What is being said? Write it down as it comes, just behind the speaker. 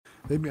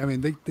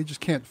They just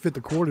can't fit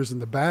the quarters in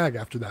the bag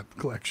after that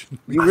collection.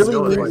 You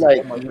really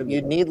need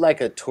you need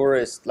like a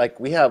tourist. Like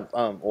we have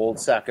old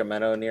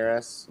Sacramento near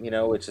us,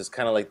 which is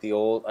kind of like the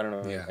old. I don't know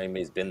if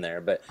anybody's been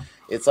there, but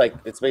it's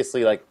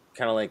basically like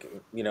kind of like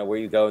where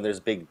you go and there's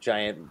big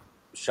giant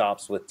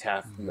shops with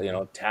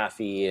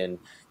taffy and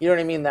you know what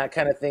I mean, that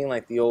kind of thing,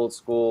 like the old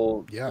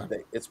school. Yeah,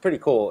 it's pretty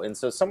cool. And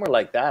so somewhere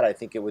like that, I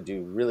think it would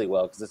do really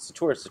well because it's a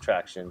tourist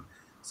attraction.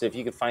 So if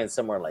you could find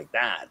somewhere like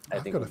that, I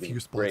think I've got a few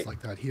spots great.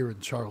 like that here in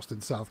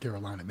Charleston, South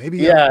Carolina. Maybe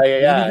maybe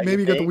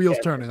you got the wheels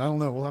turning. I don't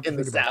know. We'll have to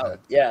think about that.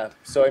 Yeah.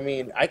 So I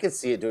mean, I could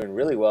see it doing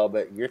really well,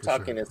 but you're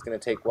talking it's going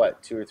to take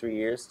what, 2 or 3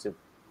 years to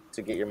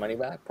get your money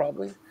back,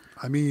 probably.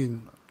 I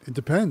mean, it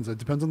depends. It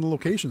depends on the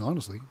location,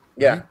 honestly.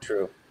 Yeah, right?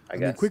 true. I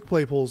guess. mean, Quick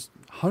Play pulls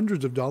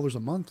hundreds of dollars a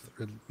month.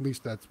 At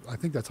least I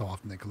think that's how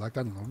often they collect.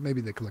 I don't know.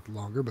 Maybe they collect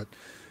longer, but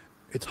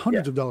it's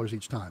hundreds of dollars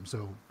each time.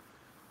 So,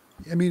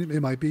 I mean,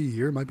 it might be a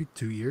year, it might be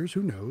 2 years.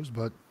 Who knows?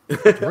 But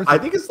I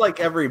think it's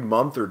like every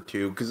month or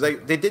two because they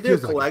did a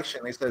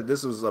collection. They said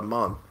this was a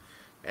month,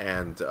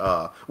 and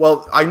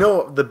well, I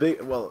know the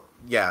big. Well,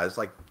 yeah, it's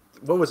like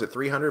what was it,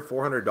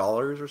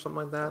 $300-$400 or something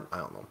like that? I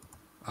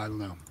don't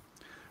know.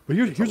 But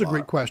here's a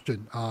great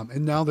question.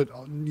 And now that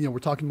we're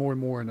talking more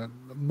and more, and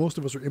most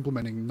of us are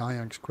implementing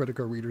Nianx credit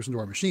card readers into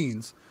our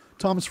machines,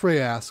 Thomas Frey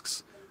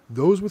asks,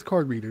 those with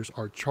card readers,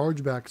 are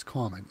chargebacks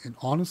common? And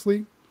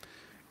honestly,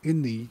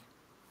 in the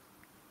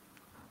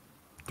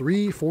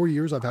 3-4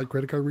 years I've had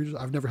credit card readers,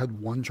 I've never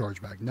had one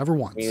chargeback. Never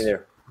once. Me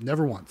either.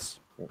 Never once.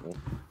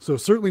 So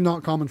certainly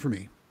not common for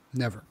me.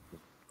 Never.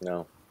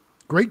 No.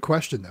 Great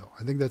question, though.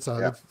 I think that's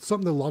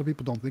something that a lot of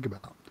people don't think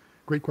about.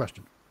 Great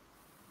question.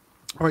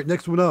 All right,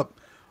 next one up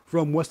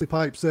from Wesley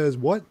Pipe says,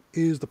 what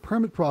is the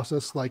permit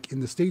process like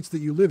in the states that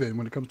you live in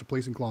when it comes to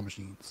placing claw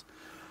machines?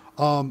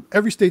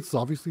 Every state is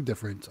obviously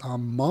different.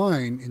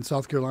 Mine in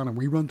South Carolina,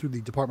 we run through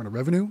the Department of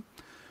Revenue.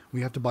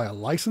 We have to buy a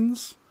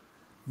license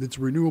that's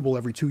renewable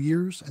every 2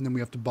 years, and then we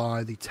have to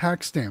buy the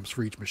tax stamps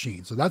for each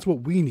machine. So that's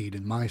what we need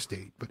in my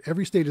state, but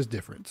every state is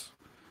different.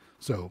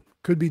 So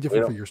could be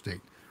different for your state.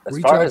 As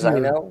far as I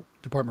know,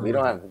 we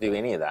don't have to do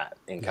any of that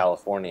in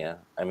California.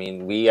 I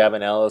mean, we have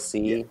an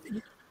LLC.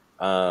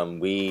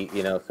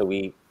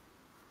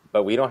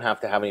 But we don't have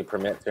to have any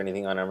permits or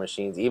anything on our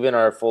machines. Even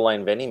our full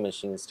line vending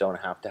machines don't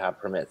have to have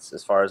permits,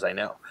 as far as I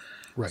know.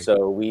 Right.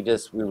 So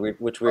which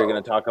we were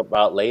going to talk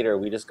about later,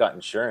 we just got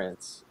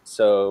insurance.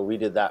 So we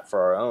did that for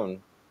our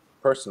own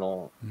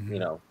personal,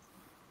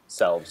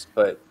 selves.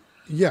 But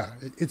yeah,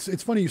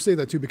 it's funny you say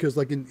that too, because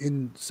like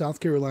in South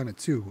Carolina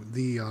too,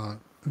 the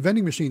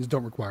vending machines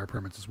don't require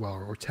permits as well,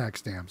 or tax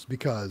stamps,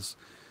 because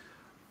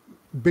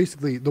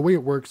basically the way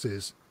it works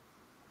is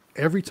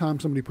every time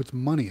somebody puts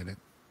money in it,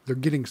 they're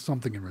getting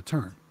something in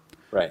return.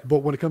 Right. But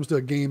when it comes to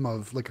a game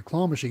of like a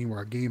claw machine, or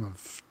a game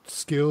of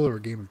skill, or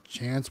a game of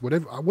chance,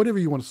 whatever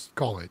you want to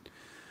call it,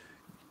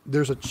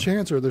 there's a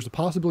chance, or there's a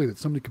possibility that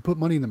somebody could put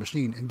money in the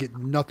machine and get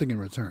nothing in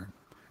return,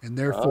 and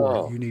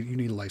therefore you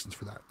need a license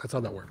for that. That's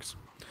how that works.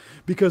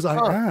 Because I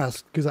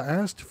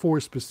asked for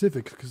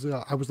specifics, because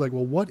I was like,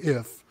 well, what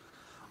if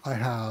I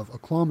have a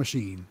claw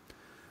machine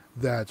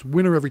that's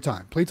winner every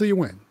time, play till you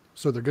win?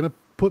 So they're gonna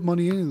put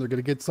money in and they're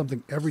gonna get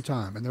something every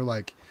time, and they're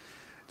like,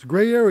 it's a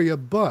gray area,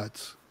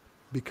 but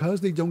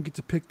because they don't get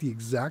to pick the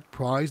exact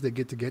prize they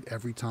get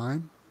every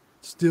time,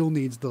 still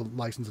needs the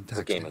license and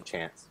tax. It's a game of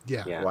chance.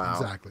 Yeah. Wow.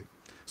 Exactly.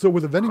 So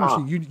with a vending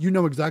machine, you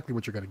know exactly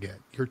what you're going to get.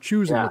 You're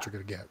choosing what you're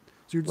going to get.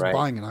 So you're just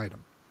buying an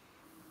item.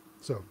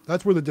 So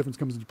that's where the difference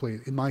comes into play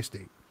in my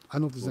state. I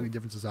don't know if there's any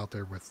differences out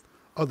there with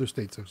other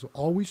states. So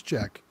always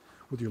check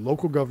with your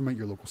local government,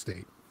 your local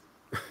state.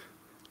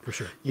 For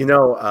sure.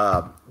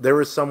 There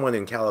was someone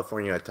in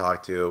California I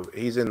talked to.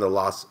 He's in the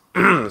Los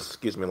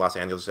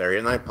Angeles area,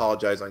 and I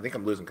apologize. I think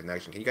I'm losing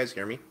connection. Can you guys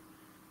hear me?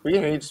 We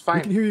can hear you just fine.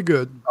 We can hear you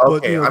good.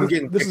 Okay, but, I'm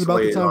getting this is about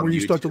the time where you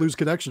YouTube. start to lose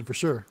connection, for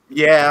sure.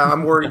 Yeah,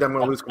 I'm worried I'm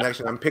going to lose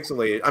connection. I'm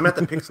pixelated. I'm at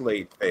the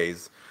pixelate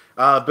phase.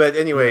 But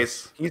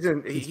anyways, he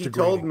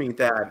told me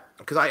that,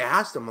 because I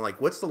asked him, like,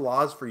 what's the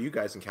laws for you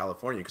guys in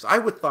California? Because I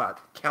would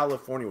thought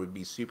California would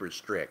be super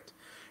strict.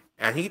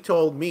 And he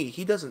told me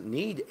he doesn't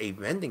need a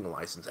vending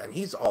license, and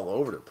he's all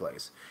over the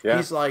place. Yeah.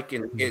 He's like,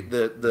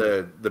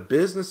 the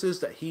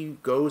businesses that he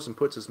goes and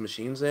puts his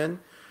machines in,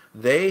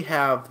 they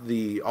have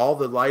all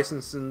the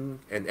licensing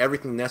and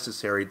everything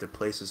necessary to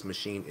place his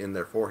machine in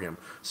there for him.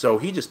 So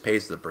he just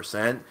pays the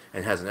percent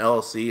and has an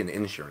LLC and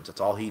insurance. That's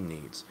all he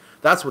needs.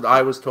 That's what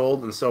I was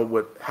told. And so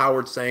what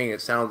Howard's saying,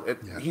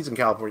 he's in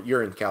California.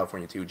 You're in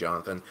California too,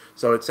 Jonathan.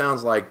 So it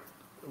sounds like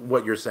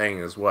what you're saying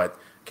is what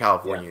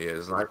California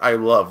is. And I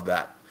love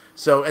that.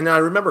 So, and I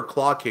remember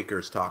Claw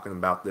Kickers talking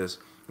about this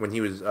when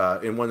he was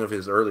in one of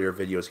his earlier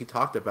videos. He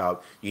talked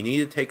about you need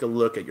to take a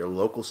look at your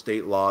local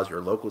state laws,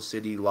 your local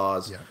city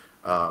laws,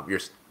 your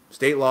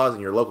state laws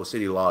and your local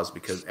city laws,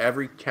 because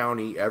every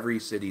county, every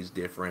city is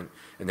different,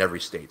 and every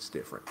state's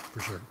different. For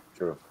sure.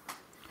 True.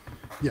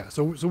 Yeah,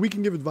 so we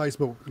can give advice,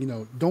 but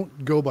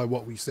don't go by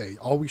what we say.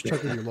 Always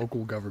check with your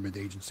local government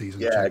agencies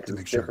and check to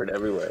make sure. Different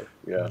everywhere.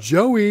 Yeah.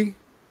 Joey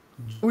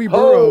Joey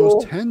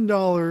Burrows,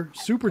 $10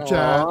 super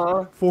chat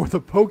for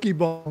the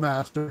Pokeball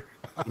Master.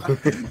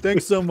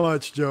 Thanks so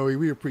much, Joey.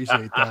 We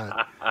appreciate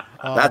that.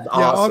 That's awesome.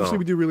 Yeah, obviously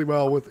we do really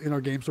well in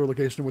our game store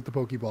location with the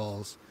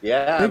Pokeballs.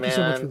 Yeah, Thank you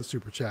so much for the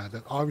super chat.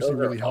 That obviously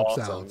really helps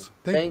out.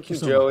 Thank you,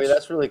 so Joey. much.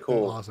 That's really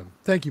cool. That's awesome.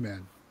 Thank you,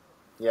 man.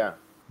 Yeah.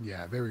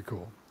 Yeah, very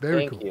cool.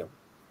 Very cool. Thank you.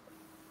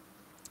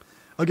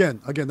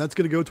 Again, that's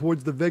going to go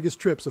towards the Vegas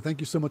trip. So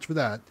thank you so much for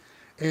that.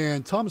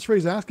 And Thomas Frey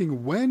is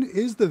asking, when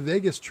is the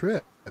Vegas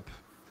trip?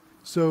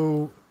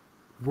 So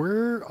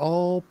we're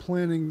all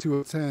planning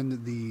to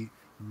attend the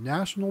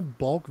National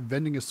Bulk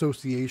Vending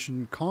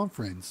Association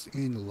Conference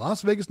in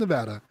Las Vegas,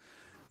 Nevada,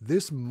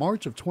 this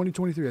March of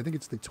 2023. I think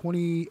it's the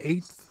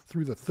 28th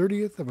through the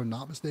 30th, if I'm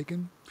not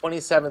mistaken.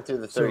 27th through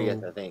the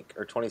 30th, I think,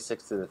 or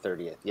 26th through the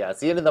 30th. Yeah, it's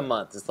the end of the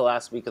month. It's the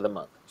last week of the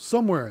month.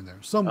 Somewhere in there.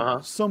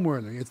 Somewhere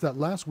in there. It's that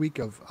last week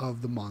of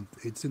the month.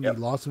 It's in the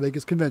Las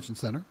Vegas Convention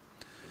Center.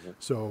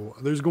 So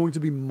there's going to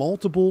be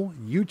multiple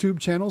YouTube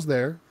channels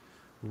there.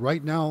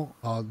 Right now,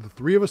 the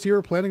three of us here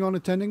are planning on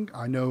attending.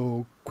 I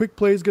know Quick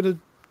Play is going to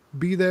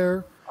be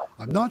there.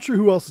 I'm not sure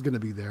who else is going to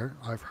be there.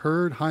 I've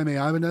heard Jaime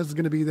Ibanez is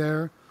going to be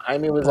there.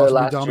 Jaime was there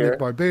last Dominic year.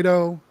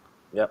 Barbado.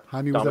 Yep.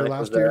 Jaime was there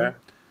last year.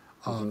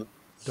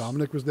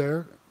 Dominic was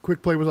there.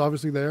 Quick Play was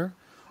obviously there.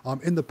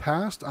 In the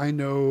past, I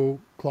know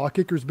Claw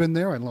Kicker's been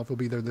there. I don't know if he'll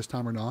be there this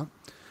time or not.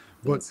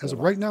 But as of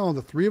right now,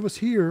 the three of us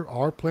here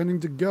are planning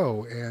to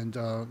go. And,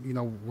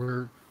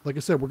 we're, like I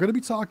said, we're going to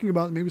be talking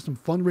about maybe some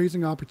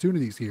fundraising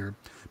opportunities here.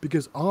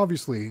 Because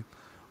obviously,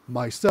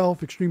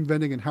 myself, Extreme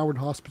Vending, and Howard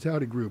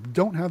Hospitality Group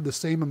don't have the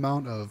same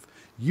amount of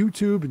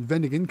YouTube and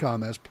vending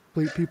income as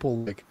people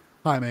like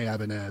Jaime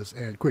Ibanez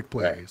and Quick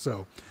Play. Right.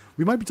 So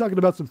we might be talking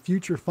about some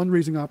future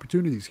fundraising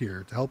opportunities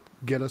here to help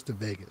get us to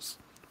Vegas.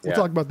 We'll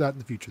talk about that in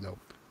the future, though.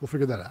 We'll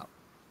figure that out.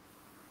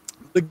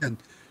 Again,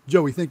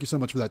 Joey, thank you so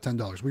much for that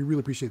 $10. We really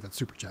appreciate that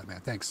super chat,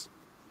 man. Thanks.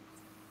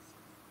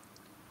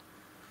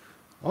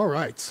 All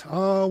right.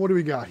 What do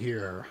we got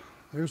here?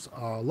 There's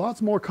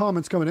lots more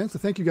comments coming in. So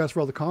thank you guys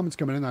for all the comments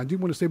coming in. I do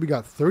want to say we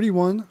got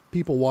 31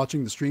 people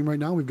watching the stream right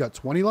now. We've got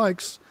 20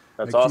 likes.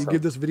 That's Make awesome. sure you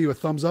give this video a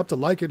thumbs up to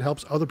like it.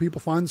 Helps other people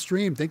find the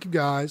stream. Thank you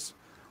guys.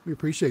 We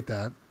appreciate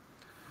that.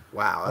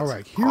 Wow. All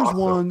right. Here's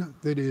one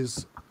that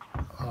is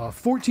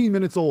 14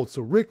 minutes old.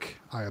 So Rick,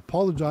 I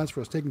apologize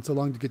for us taking so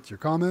long to get to your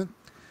comment.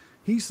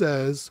 He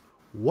says,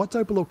 what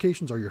type of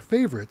locations are your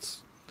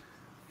favorites?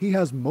 He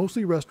has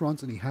mostly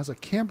restaurants and he has a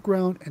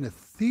campground and a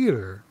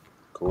theater.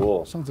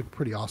 Cool. Sounds like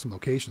pretty awesome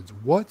locations.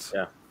 What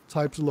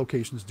types of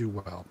locations do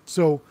well?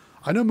 So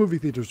I know movie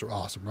theaters are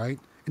awesome, right?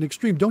 In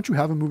Extreme, don't you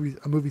have a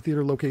movie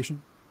theater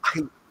location?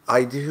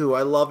 I do.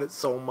 I love it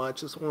so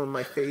much. It's one of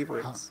my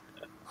favorites.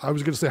 I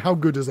was going to say, how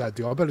good does that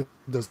do? I bet it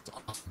does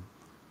awesome.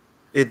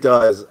 It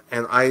does.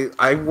 And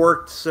I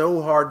worked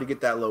so hard to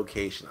get that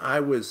location. I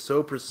was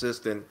so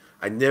persistent.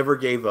 I never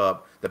gave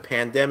up. The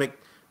pandemic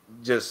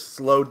just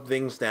slowed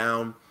things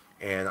down,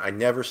 and I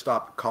never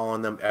stopped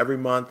calling them. Every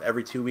month,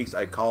 every 2 weeks,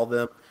 I call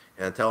them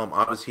and I tell them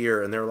I was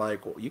here, and they're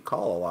like, well, you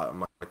call a lot. I'm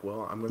like,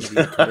 well, I'm going to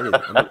be committed.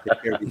 I'm going to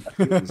take care of these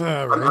machines.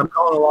 I'm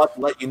calling a lot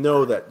to let you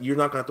know that you're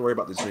not going to have to worry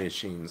about these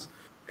machines.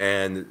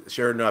 And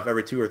sure enough,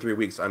 every 2 or 3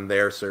 weeks, I'm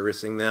there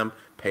servicing them,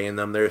 paying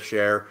them their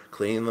share,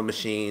 cleaning the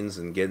machines,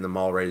 and getting them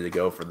all ready to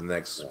go for the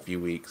next few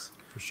weeks.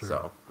 For sure.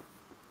 So,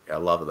 yeah, I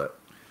love it.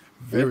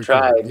 We've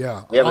tried. Cool.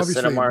 Yeah. We have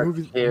obviously, a Cinemark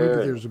movie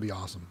theaters would be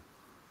awesome.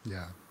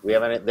 Yeah. We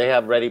have they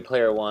have Ready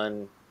Player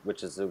One,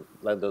 which is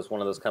one of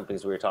those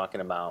companies we were talking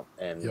about,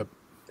 and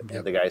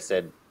the guy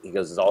said he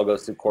goes, it all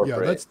goes through corporate.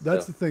 Yeah,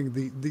 that's the thing.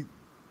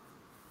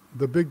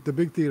 The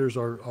big theaters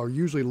are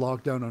usually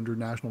locked down under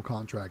national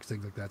contracts,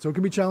 things like that. So it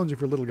can be challenging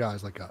for little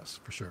guys like us,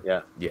 for sure.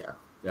 Yeah,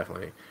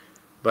 definitely.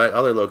 But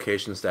other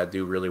locations that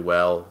do really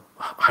well,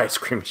 ice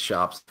cream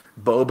shops,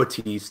 boba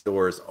tea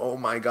stores. Oh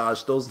my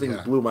gosh, those things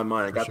blew my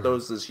mind. I got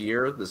those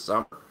this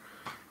summer.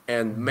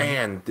 And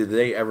man, did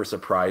they ever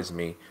surprise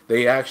me.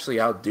 They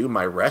actually outdo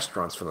my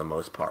restaurants for the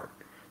most part.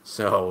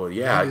 So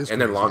yeah, and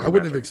then laundromats. I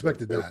wouldn't have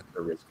expected that.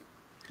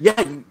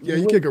 Yeah,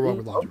 you can't go wrong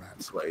with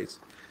laundromats.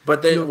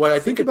 But then what I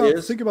think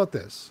about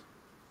this.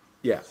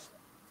 Yes.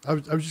 I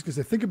was just gonna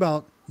say, think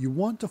about, you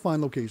want to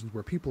find locations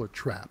where people are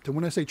trapped. And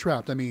when I say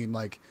trapped, I mean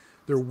like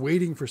they're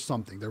waiting for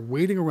something. They're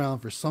waiting around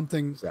for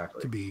something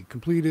to be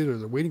completed, or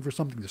they're waiting for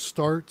something to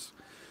start.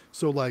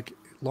 So like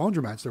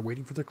laundromats, they're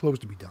waiting for their clothes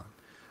to be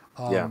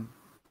done.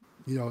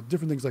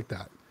 Different things like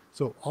that.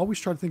 So always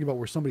try to think about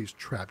where somebody's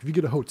trapped. If you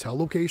get a hotel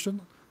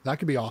location, that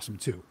could be awesome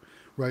too,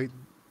 right?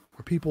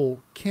 Where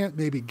people can't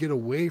maybe get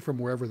away from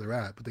wherever they're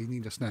at, but they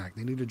need a snack,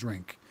 they need a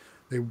drink,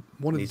 they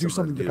want to do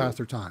something to pass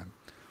their time.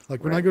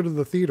 Like when I go to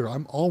the theater,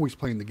 I'm always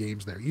playing the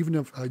games there, even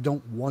if I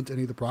don't want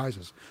any of the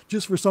prizes,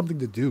 just for something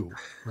to do,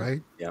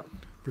 right? Yeah,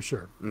 for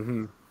sure.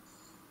 Mm-hmm.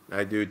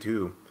 I do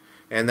too.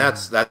 And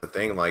that's the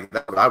thing. Like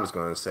that's what I was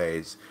going to say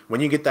is when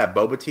you get that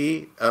boba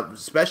tea,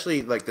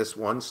 especially like this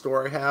one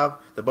store I have,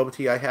 the boba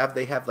tea I have,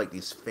 they have like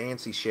these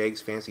fancy shakes,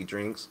 fancy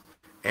drinks,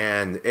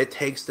 and it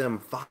takes them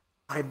 5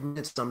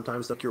 minutes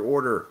sometimes to like your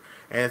order.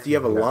 And if you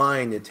have a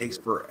line, it takes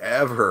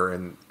forever.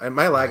 And am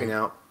I lagging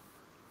out?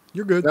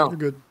 You're good. No. You're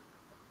good.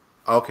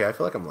 Okay, I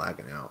feel like I'm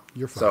lagging out.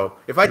 You're fine. So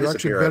if I You're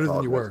disappear, actually better I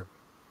than you apologize.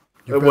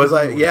 were. It was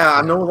like, yeah,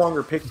 I'm no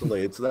longer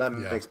pixelated, so that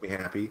Yeah. makes me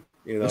happy.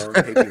 You know,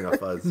 taking a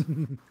fuzz.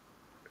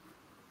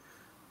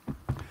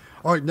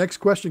 All right, next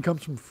question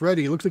comes from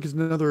Freddie. It looks like it's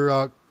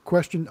another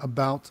question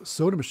about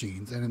soda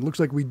machines, and it looks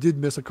like we did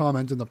miss a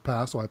comment in the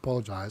past, so I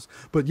apologize.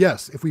 But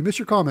yes, if we miss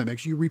your comment, make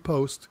sure you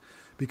repost,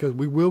 because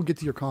we will get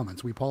to your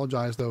comments. We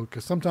apologize, though,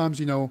 because sometimes,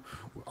 you know,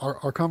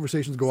 our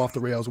conversations go off the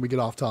rails and we get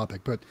off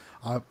topic. But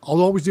I'll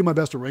always do my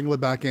best to wrangle it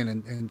back in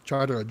and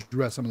try to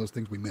address some of those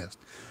things we missed.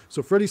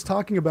 So Freddie's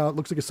talking about,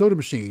 looks like a soda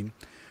machine.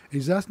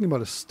 He's asking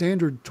about a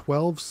standard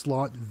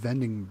 12-slot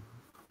vending.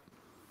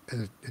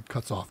 And it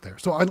cuts off there.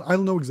 So I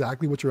don't know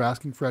exactly what you're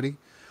asking, Freddie.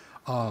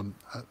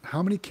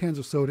 How many cans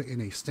of soda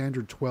in a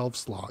standard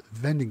 12-slot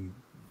vending,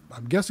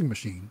 I'm guessing,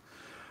 machine?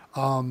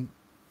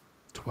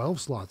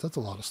 12 slots. That's a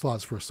lot of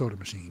slots for a soda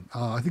machine.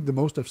 I think the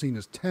most I've seen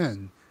is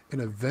 10 in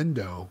a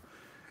Vendo.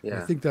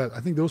 Yeah. I think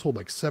those hold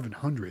like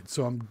 700.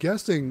 So I'm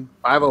guessing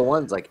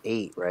 501's like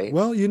 8, right?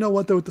 Well, you know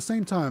what though? At the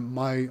same time,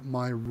 my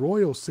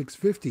Royal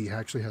 650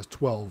 actually has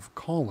 12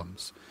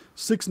 columns,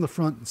 6 in the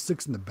front and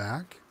 6 in the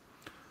back.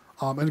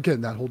 And again,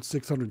 that holds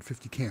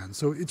 650 cans.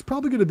 So it's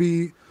probably going to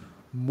be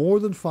more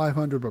than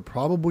 500, but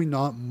probably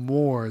not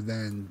more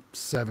than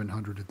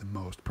 700 at the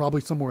most. Probably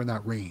somewhere in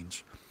that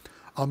range.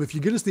 If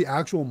you get us the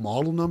actual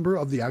model number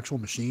of the actual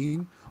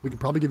machine, we can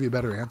probably give you a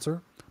better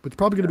answer. But it's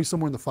probably going to be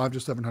somewhere in the 500 to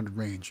 700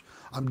 range.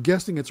 I'm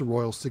guessing it's a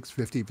Royal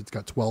 650 if it's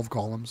got 12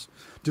 columns.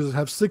 Does it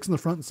have 6 in the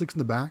front and 6 in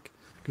the back?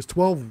 Because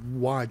 12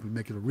 wide would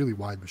make it a really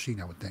wide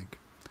machine, I would think.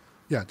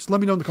 Yeah, just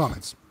let me know in the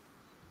comments.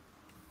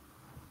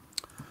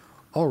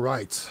 All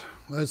right.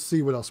 Let's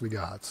see what else we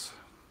got.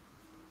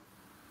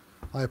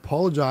 I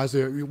apologize.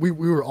 We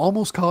were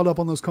almost caught up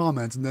on those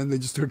comments, and then they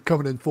just started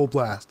coming in full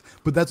blast.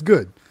 But that's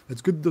good.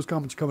 That's good that those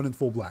comments are coming in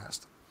full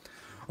blast.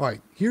 All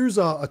right. Here's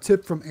a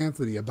tip from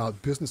Anthony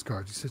about business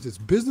cards. He says his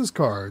business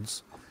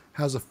cards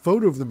has a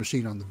photo of the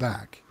machine on the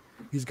back.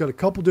 He's got a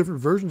couple different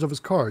versions of his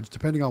cards,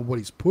 depending on what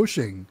he's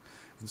pushing.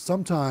 And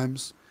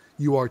sometimes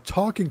you are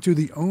talking to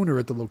the owner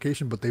at the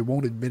location, but they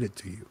won't admit it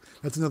to you.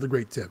 That's another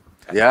great tip.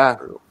 Yeah.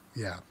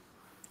 Yeah,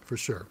 for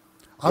sure.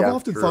 I've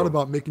often thought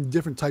about making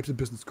different types of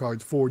business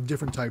cards for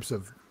different types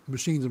of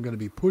machines I'm going to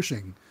be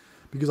pushing,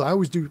 because I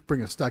always do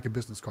bring a stack of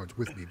business cards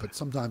with me, but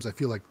sometimes I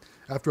feel like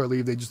after I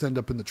leave, they just end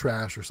up in the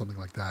trash or something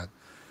like that.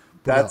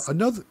 But That's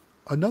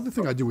another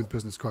thing I do with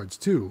business cards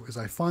too is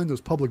I find those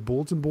public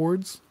bulletin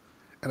boards,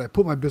 and I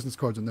put my business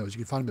cards on those. You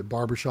can find them at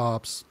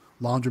barbershops,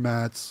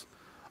 laundromats,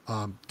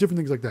 different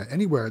things like that.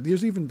 Anywhere.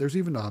 There's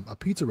even a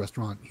pizza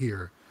restaurant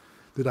here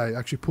that I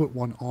actually put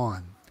one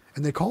on,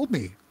 and they called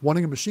me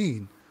wanting a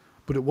machine.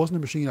 But it wasn't a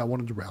machine I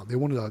wanted to route. They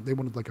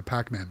wanted like a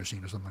Pac-Man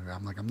machine or something like that.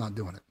 I'm like, I'm not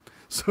doing it.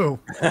 So,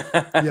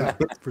 yeah,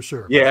 for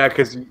sure. Yeah,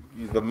 because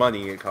the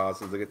money it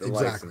costs to get the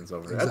license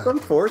over there. That's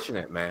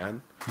unfortunate,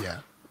 man. Yeah,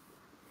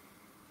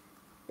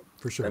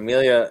 for sure.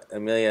 Amelia,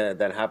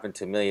 that happened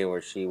to Amelia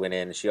where she went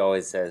in and she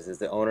always says, "Is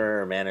the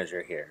owner or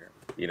manager here?"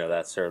 You know,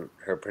 that's her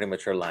pretty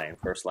much her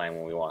first line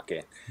when we walk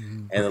in.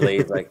 Mm-hmm. And the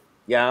lady's like,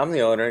 "Yeah, I'm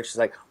the owner." And she's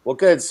like, "Well,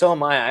 good, so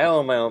am I. I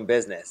own my own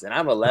business, and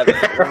I'm 11."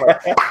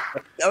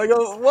 I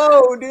go,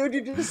 "Whoa, dude,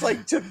 you just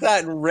like took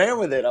that and ran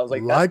with it." I was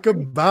like a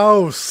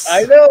mouse.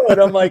 I know, and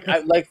I'm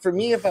like, for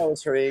me, if I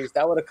was her age,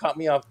 that would have caught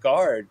me off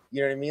guard.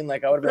 You know what I mean?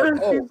 Like I would have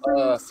been like,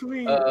 "Oh,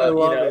 sweet." I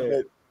love it.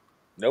 But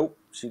nope,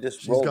 she's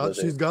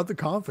got the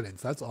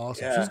confidence. That's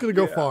awesome. Yeah, she's gonna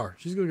go far.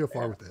 She's gonna go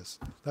far with this.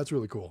 That's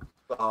really cool.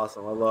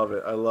 Awesome. I love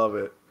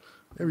it.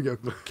 There we go.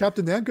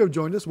 Captain Namco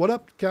joined us. What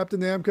up, Captain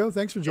Namco?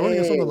 Thanks for joining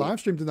us on the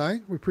live stream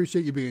tonight. We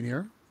appreciate you being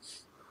here.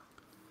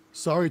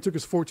 Sorry it took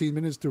us 14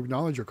 minutes to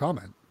acknowledge your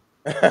comment.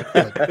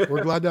 But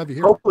we're glad to have you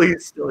here. Hopefully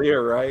he's still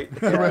here, right?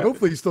 Yeah. Right.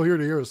 Hopefully he's still here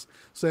to hear us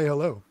say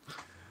hello.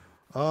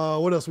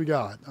 What else we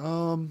got?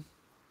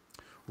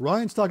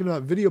 Ryan's talking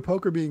about video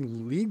poker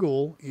being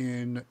legal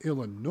in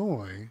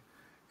Illinois,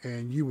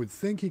 and you would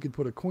think he could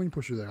put a coin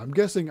pusher there. I'm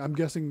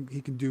guessing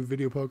he can do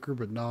video poker,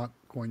 but not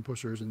coin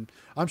pushers. And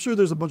I'm sure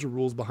there's a bunch of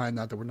rules behind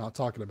that we're not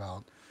talking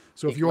about.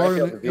 So if you are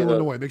in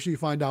Illinois, make sure you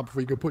find out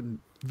before you go putting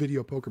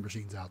video poker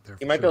machines out there.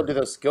 You might be able to do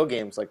those skill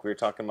games like we were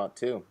talking about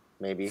too.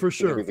 Maybe for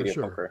sure.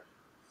 Poker.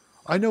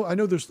 I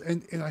know there's,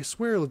 and I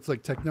swear it's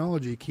like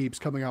technology keeps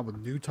coming out with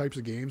new types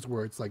of games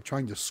where it's like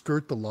trying to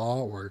skirt the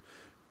law or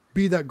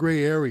be that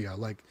gray area.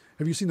 Like,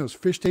 have you seen those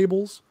fish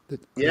tables?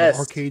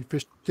 Arcade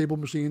fish table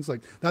machines?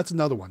 Like, that's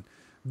another one.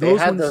 They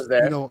had those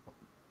there. You know,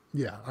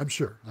 yeah, I'm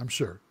sure.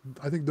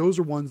 I think those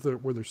are ones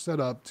where they're set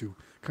up to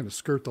kind of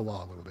skirt the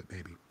law a little bit,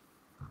 maybe.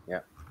 Yeah.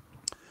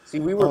 See,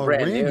 we were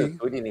brand new.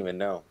 We didn't even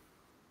know.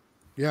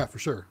 Yeah, for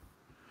sure.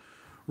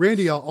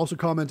 Randy also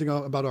commenting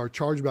about our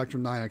chargebacks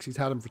from Niax. He's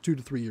had them for 2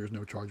 to 3 years,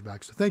 no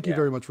chargebacks. So thank you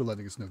very much for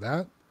letting us know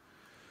that.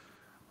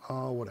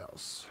 What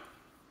else?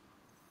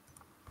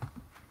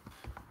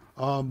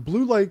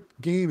 Blue Light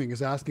Gaming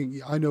is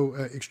asking, I know,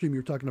 Extreme,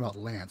 you're talking about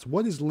Lance.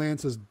 What is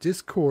Lance's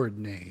Discord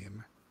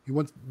name?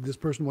 This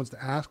person wants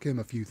to ask him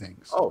a few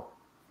things. Oh,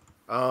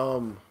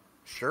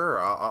 sure.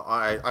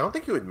 I don't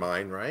think you would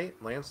mind, right,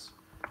 Lance?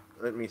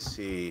 Let me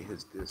see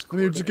his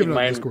Discord. I mean, just give him a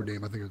Mind- Discord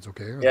name. I think it's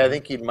okay. Yeah, I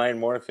think he'd mind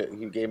more if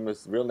you gave him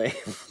his real name.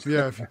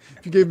 Yeah, if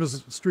you gave him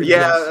his street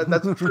Yeah,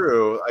 address. that's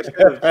true. I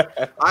should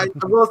have.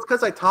 Well, it's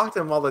because I talk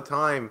to him all the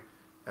time,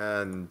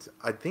 and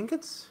I think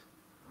it's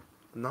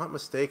not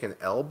mistaken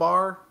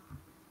L-Bar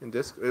in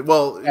Discord.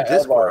 Well, in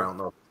Discord, I don't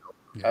know.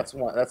 Yeah. That's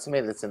one. That's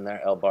somebody that's in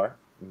there. L-Bar.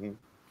 Mm-hmm.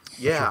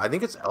 Yeah, I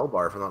think it's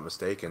L-Bar if I'm not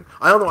mistaken.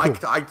 I don't know.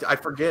 Cool. I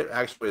forget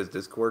actually what his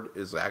Discord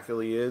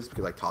exactly is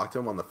because I talk to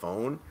him on the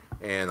phone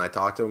and I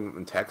talk to him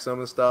and text him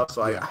and stuff.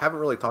 So I haven't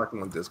really talked to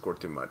him on Discord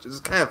too much.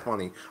 It's kind of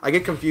funny. I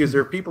get confused.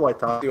 There are people I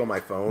talk to on my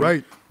phone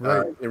right.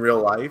 In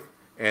real life,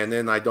 and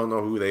then I don't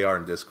know who they are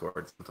in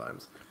Discord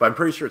sometimes. But I'm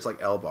pretty sure it's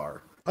like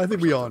L-Bar. I think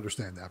we all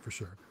understand that for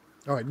sure.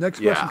 All right, next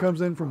question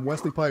comes in from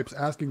Wesley Pipes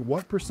asking,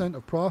 what %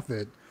 of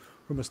profit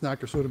from a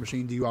snack or soda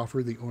machine do you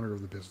offer the owner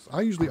of the business?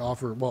 I usually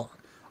offer,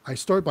 I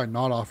start by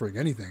not offering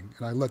anything,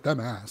 and I let them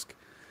ask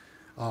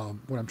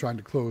when I'm trying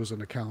to close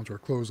an account or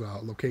close a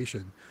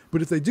location.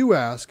 But if they do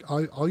ask,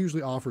 I'll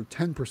usually offer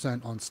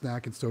 10% on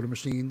snack and soda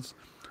machines.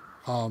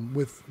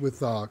 With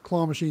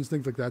claw machines,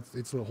 things like that,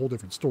 it's a whole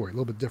different story, a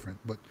little bit different.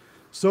 But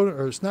soda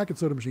or snack and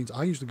soda machines,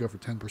 I usually go for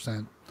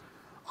 10%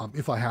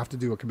 if I have to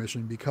do a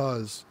commission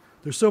because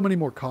there's so many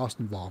more costs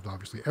involved,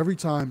 obviously. Every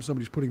time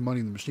somebody's putting money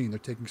in the machine, they're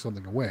taking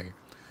something away.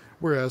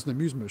 Whereas an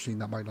amusement machine,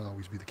 that might not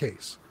always be the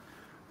case.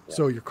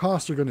 So your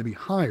costs are going to be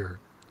higher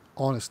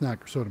on a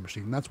snack or soda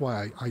machine. And that's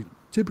why I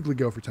typically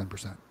go for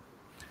 10%.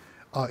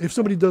 If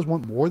somebody does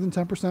want more than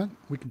 10%,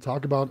 we can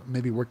talk about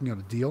maybe working on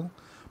a deal.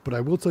 But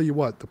I will tell you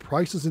what, the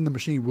prices in the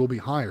machine will be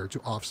higher to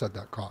offset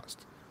that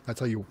cost. That's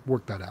how you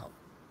work that out,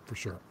 for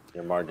sure.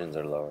 Your margins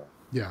are lower.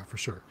 Yeah, for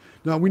sure.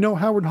 Now, we know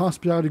Howard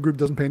Hospitality Group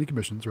doesn't pay any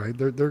commissions, right?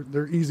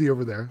 They're easy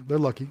over there. They're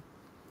lucky.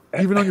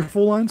 Even on your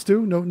full lines,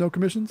 too? No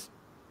commissions?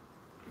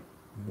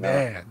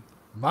 Man,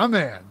 my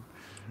man.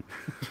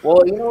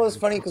 Well, you know, it was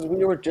funny because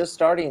we were just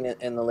starting,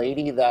 and the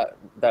lady that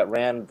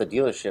ran the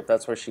dealership,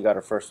 that's where she got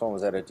her first one,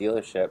 was at a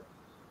dealership.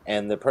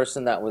 And the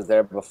person that was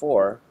there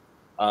before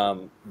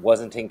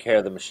wasn't taking care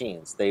of the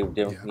machines. They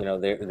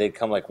didn't, they'd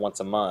come like once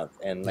a month,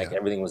 and like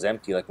everything was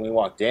empty. Like when we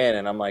walked in,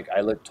 and I'm like,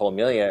 told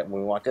Amelia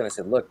when we walked in, I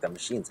said, "Look, the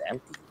machine's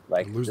empty.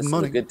 Like this is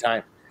a good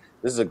time.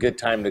 This is a good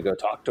time to go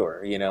talk to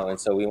her, And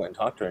so we went and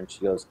talked to her, and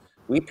she goes,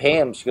 "We pay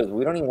him." She goes,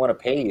 "We don't even want to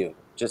pay you.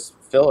 Just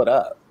fill it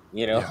up."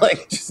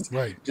 Like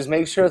just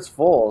make sure it's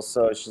full.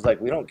 So she's like,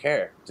 "We don't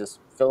care.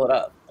 Just fill it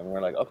up." And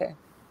we're like, "Okay."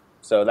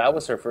 So that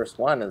was her first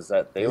one. Is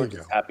that they were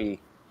just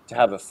happy to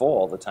have it full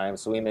all the time.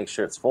 So we make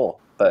sure it's full.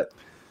 But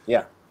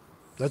yeah,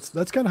 that's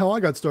kind of how I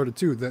got started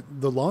too. That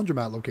the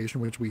laundromat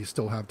location, which we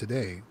still have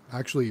today,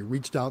 actually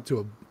reached out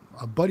to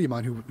a buddy of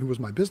mine who was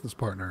my business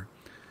partner,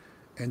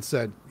 and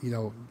said,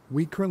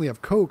 we currently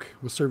have Coke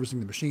was servicing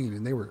the machine,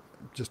 and they were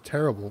just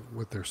terrible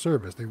with their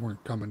service. They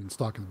weren't coming and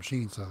stocking the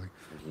machine. So they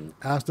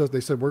asked us,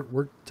 they said,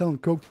 we're telling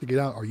Coke to get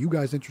out. Are you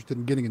guys interested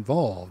in getting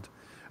involved?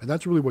 And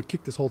that's really what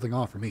kicked this whole thing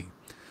off for me.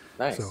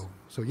 Nice. So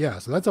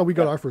that's how we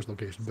got our first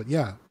location. But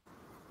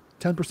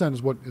 10%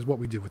 is what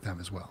we did with them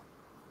as well.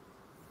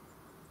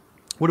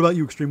 What about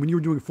you, Extreme? When you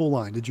were doing full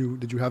line, did you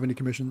have any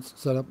commissions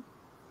set up?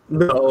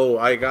 No,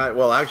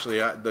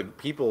 the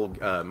people,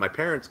 my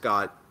parents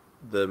got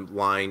the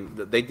line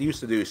that they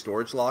used to do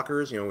storage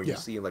lockers, when you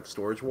see like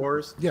Storage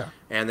Wars. Yeah.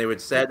 And they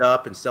would set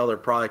up and sell their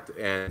product.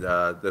 And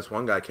this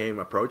one guy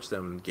approached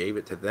them and gave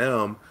it to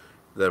them,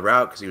 the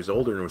route, because he was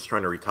older and was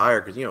trying to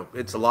retire. Because,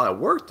 it's a lot of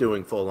work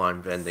doing full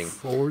line vending.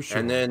 For sure.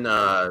 And then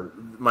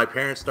my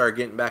parents started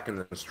getting back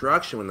into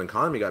construction when the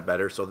economy got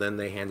better. So then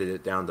they handed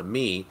it down to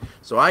me.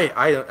 So I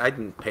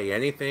didn't pay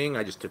anything.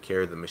 I just took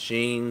care of the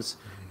machines.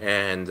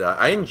 And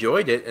I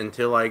enjoyed it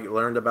until I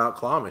learned about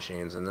claw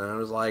machines. And then I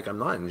was like, I'm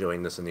not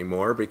enjoying this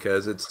anymore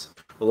because it's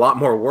a lot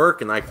more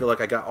work. And I feel like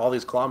I got all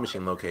these claw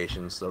machine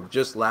locations. So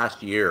just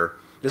last year,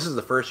 this is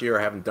the first year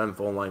I haven't done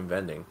full line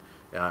vending.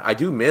 I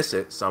do miss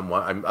it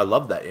somewhat. I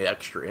love that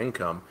extra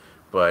income.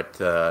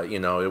 But,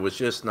 it was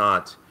just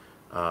not...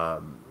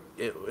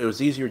 It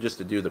was easier just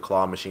to do the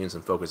claw machines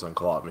and focus on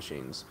claw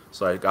machines.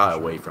 So I got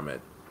away from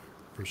it.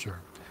 For sure.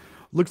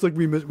 Looks like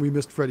we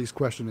missed Freddie's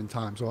question in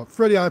time. So,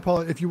 Freddie, I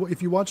apologize if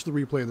you watch the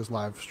replay of this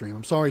live stream.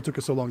 I'm sorry it took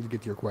us so long to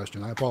get to your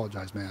question. I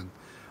apologize, man.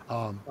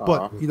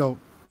 But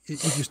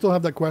if you still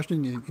have that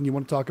question and you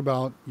want to talk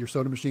about your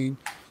soda machine,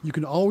 you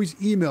can always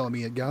email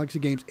me at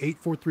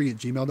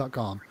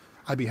galaxygames843@gmail.com.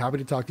 I'd be happy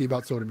to talk to you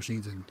about soda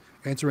machines and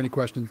answer any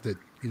questions that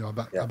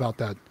about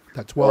that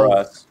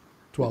 12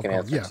 call.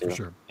 Yeah, for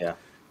sure.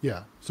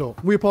 Yeah. So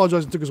we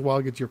apologize. It took us a while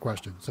to get to your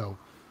question. So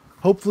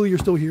hopefully you're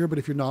still here, but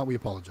if you're not, we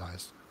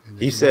apologize.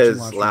 He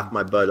says, laugh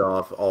my butt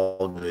off,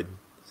 all good.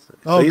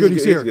 Oh, good,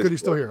 he's here. Good, he's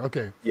still here.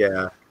 Okay.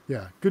 Yeah.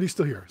 Yeah, good, he's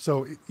still here.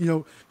 So,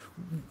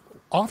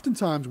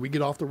 oftentimes we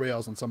get off the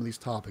rails on some of these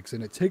topics,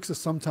 and it takes us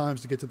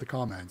sometimes to get to the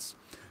comments.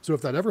 So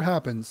if that ever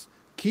happens,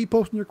 keep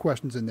posting your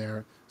questions in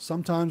there.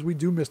 Sometimes we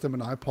do miss them,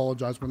 and I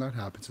apologize when that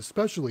happens,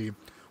 especially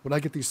when I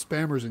get these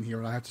spammers in here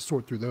and I have to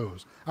sort through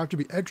those. I have to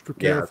be extra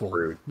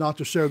careful not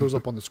to share those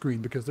up on the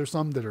screen because there's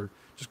some that are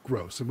just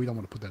gross, and we don't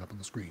want to put that up on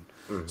the screen.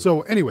 Mm-hmm.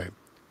 So anyway,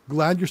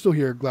 glad you're still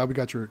here. Glad we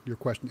got your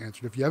question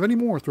answered. If you have any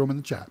more, throw them in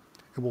the chat,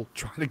 and we'll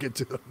try to get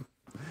to them.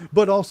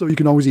 But also, you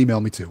can always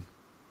email me too.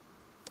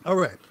 All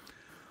right.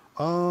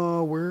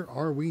 Where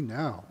are we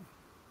now?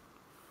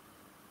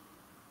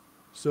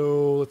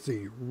 So let's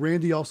see.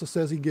 Randy also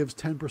says he gives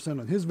 10%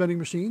 on his vending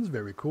machines.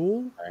 Very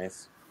cool.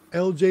 Nice.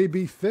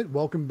 LJB Fit,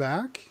 welcome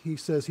back. He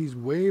says he's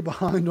way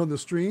behind on the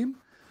stream,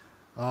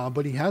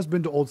 but he has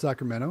been to Old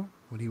Sacramento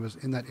when he was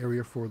in that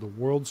area for the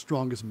World's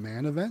Strongest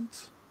Man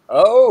event.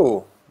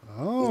 Oh, he's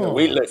a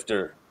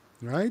weightlifter.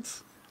 Right?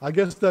 I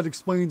guess that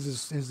explains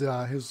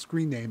his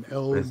screen name,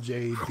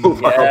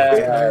 LJB.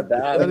 Yeah,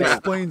 that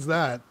explains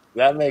that.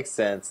 That makes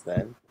sense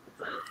then.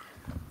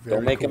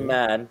 Don't make him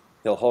mad.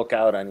 He'll Hulk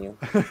out on you.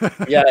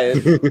 Yeah.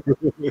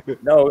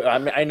 No,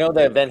 I know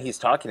the event he's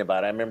talking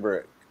about. I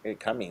remember it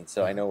coming,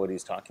 so I know what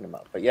he's talking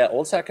about. But yeah,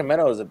 Old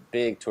Sacramento is a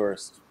big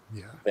tourist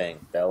thing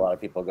that a lot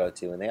of people go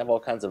to, and they have all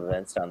kinds of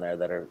events down there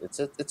that are.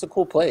 It's a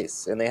cool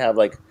place, and they have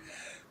like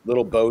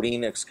little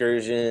boating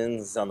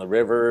excursions on the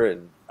river,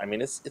 and I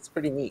mean it's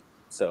pretty neat.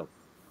 So.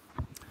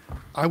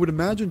 I would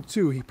imagine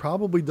too, he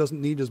probably doesn't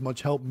need as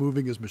much help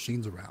moving his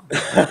machines around.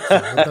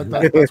 So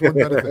that's one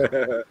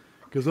benefit.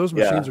 Because those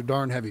machines are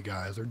darn heavy,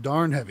 guys. They're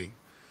darn heavy,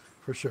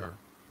 for sure.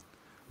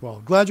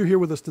 Well, glad you're here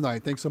with us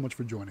tonight. Thanks so much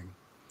for joining.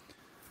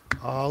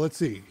 Let's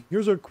see.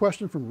 Here's a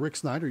question from Rick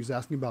Snyder. He's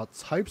asking about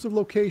types of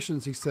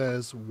locations. He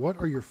says, what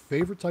are your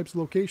favorite types of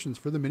locations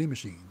for the mini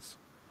machines?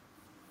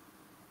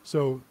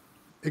 So,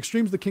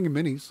 Extreme's the king of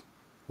minis.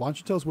 Why don't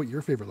you tell us what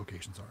your favorite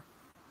locations are?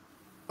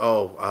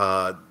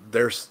 Oh,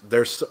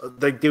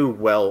 they do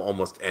well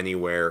almost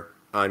anywhere.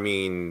 I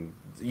mean,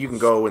 you can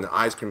go in an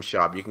ice cream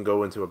shop, you can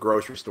go into a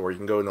grocery store, you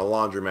can go in a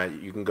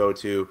laundromat, you can go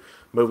to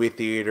movie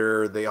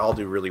theater. They all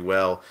do really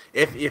well.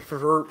 If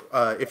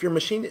your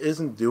machine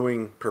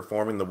isn't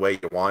performing the way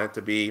you want it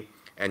to be,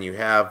 and you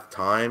have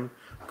time,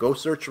 go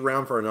search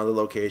around for another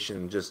location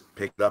and just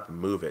pick it up and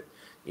move it.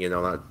 You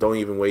know, don't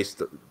even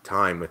waste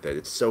time with it.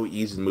 It's so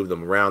easy to move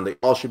them around. They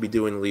all should be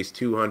doing at least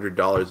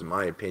 $200, in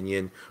my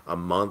opinion, a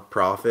month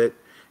profit.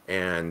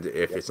 And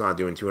if it's not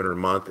doing $200 a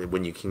month,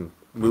 when you can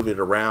move it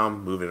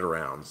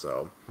around.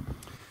 So,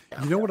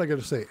 you know what I got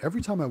to say?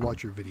 Every time I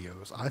watch your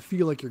videos, I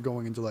feel like you're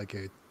going into like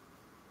a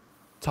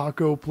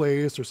taco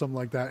place or something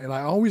like that, and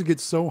I always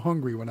get so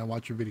hungry when I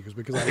watch your videos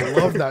because I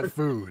love that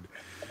food.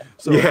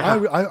 So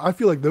I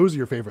feel like those are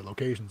your favorite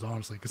locations,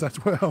 honestly, because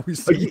that's what I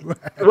always see you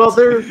at. Well,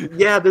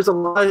 there's a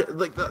lot of,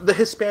 like the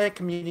Hispanic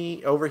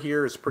community over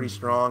here is pretty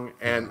strong,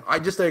 and I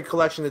just did a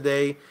collection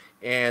today,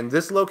 and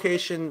this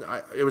location,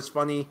 it was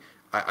funny.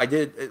 I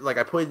did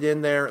I put it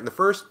in there, and the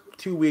first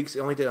 2 weeks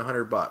it only did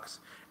 $100.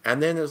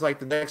 And then it was like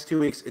the next 2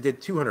 weeks it did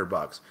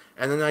 $200,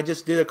 and then I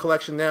just did a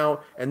collection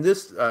now, and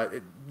this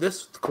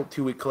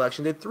 2 week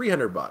collection did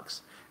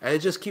 $300, and it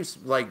just keeps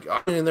like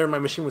I went in there. My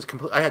machine was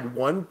complete. I had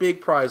one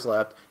big prize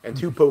left, and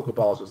 2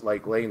 Pokeballs was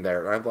like laying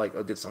there, and I'm like,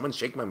 oh, did someone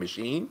shake my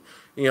machine?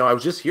 You know, I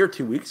was just here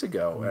 2 weeks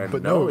ago, and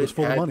but no, it was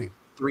full of money.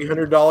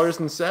 $300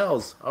 in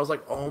sales. I was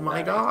like, oh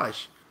my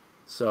gosh.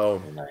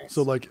 So nice.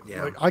 So like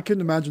I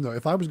couldn't imagine though,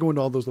 if I was going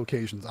to all those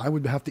locations, I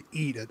would have to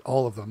eat at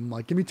all of them.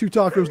 Like, give me 2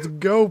 tacos to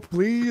go,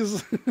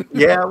 please.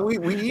 Yeah,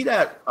 we eat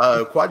at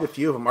quite a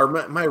few of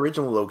them. My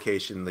original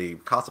location, the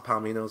Casa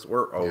Palminos,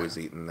 we're always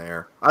eating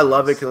there. I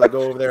love it because I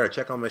go over there, I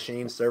check on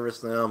machines, service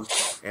them,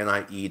 and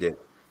I eat it.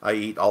 I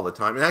eat all the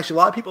time. And actually, a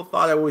lot of people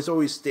thought I was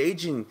always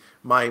staging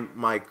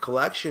my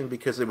collection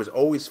because it was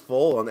always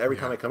full. And every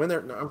time I come in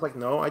there, I was like,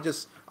 no,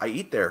 I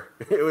eat there.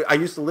 I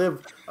used to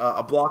live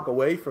a block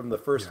away from the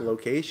first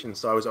location.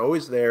 So I was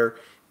always there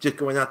just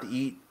going out to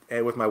eat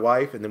with my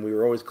wife. And then we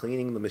were always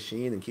cleaning the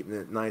machine and keeping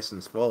it nice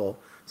and full.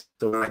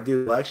 So when I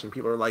do collection,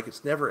 people are like,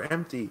 it's never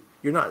empty.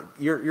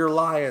 You're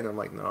lying. I'm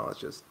like, no, it's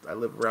just, I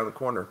live around the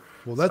corner.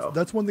 Well,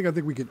 that's one thing I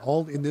think we can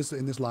all in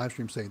this live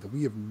stream say, that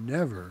we have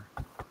never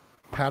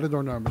padded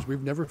our numbers.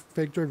 We've never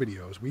faked our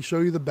videos. We show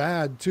you the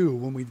bad too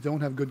when we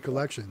don't have good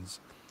collections.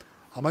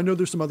 I know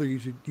there's some other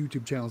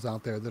YouTube channels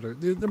out there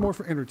that they're more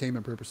for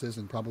entertainment purposes,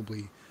 and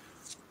probably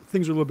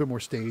things are a little bit more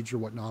staged or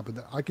whatnot,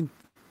 but I can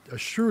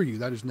assure you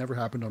that has never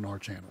happened on our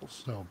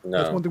channels. So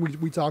that's one thing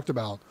we talked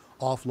about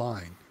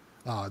offline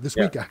this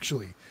week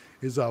actually,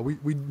 is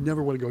we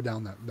never want to go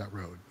down that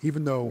road,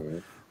 even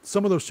though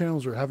some of those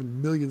channels are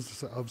having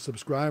millions of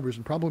subscribers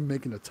and probably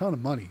making a ton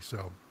of money.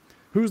 So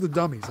who's the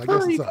dummies? I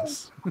guess it's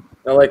us.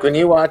 No, like when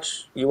you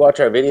watch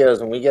our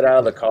videos, when we get out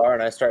of the car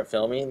and I start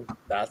filming,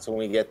 that's when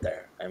we get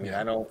there. I mean,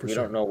 we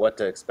don't know what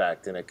to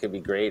expect, and it could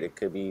be great, it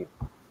could be,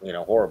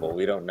 horrible.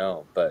 We don't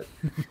know, but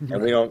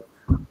and we don't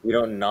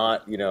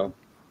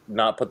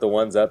not put the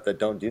ones up that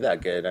don't do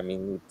that good. I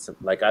mean,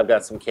 like I've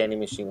got some candy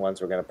machine ones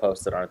we're gonna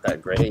post that aren't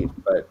that great,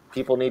 but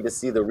people need to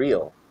see the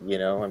real.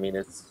 I mean,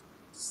 it's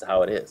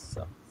how it is.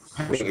 So.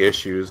 Having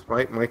issues.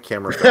 My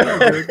camera.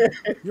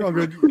 You're all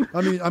good.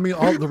 I mean,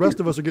 all the rest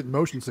of us are getting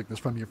motion sickness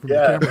from your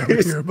camera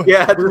here. But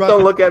just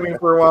don't look at me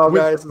for a while,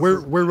 guys.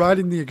 We're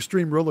riding the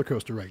extreme roller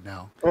coaster right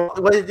now. Well,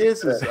 what it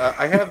is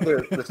I have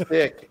the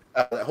stick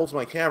that holds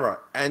my camera,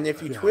 and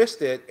if you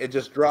twist it, it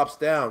just drops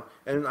down.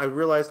 And I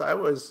realized I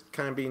was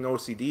kind of being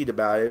OCD'd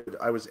about it.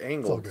 I was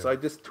angled, so I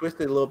just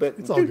twisted a little bit.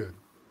 It's all good.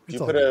 Did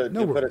you put a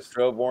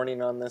strobe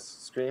warning on this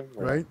stream?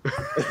 Right?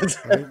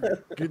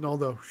 Getting all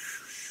the...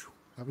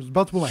 I was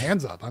about to put my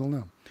hands up. I don't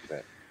know.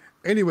 Okay.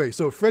 Anyway,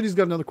 so Freddie's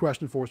got another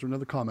question for us, or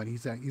another comment.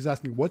 He's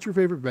asking, what's your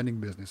favorite vending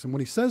business? And when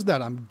he says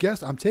that, I'm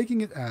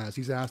taking it as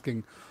he's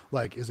asking,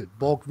 like, is it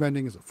bulk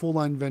vending? Is it full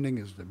line vending?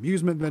 Is it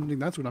amusement vending?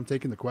 That's what I'm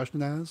taking the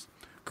question as.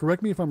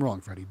 Correct me if I'm wrong,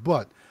 Freddie,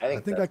 but I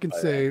think I can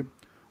say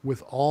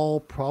with all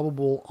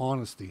probable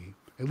honesty,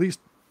 at least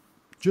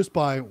just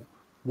by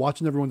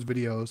watching everyone's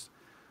videos,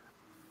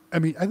 I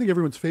mean, I think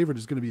everyone's favorite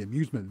is going to be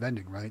amusement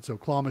vending, right? So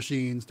claw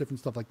machines, different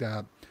stuff like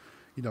that.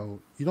 You know,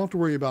 you don't have to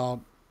worry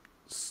about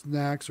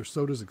snacks or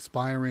sodas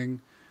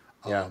expiring.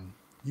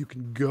 You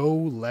can go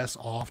less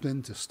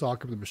often to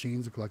stock up the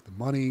machines to collect the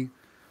money.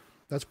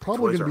 That's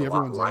probably going to be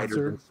everyone's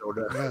answer.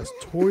 Yes,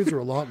 toys are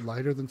a lot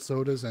lighter than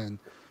sodas, and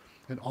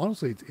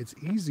honestly, it's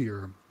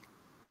easier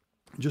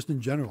just in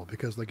general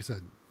because, like I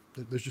said,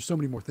 there's just so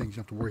many more things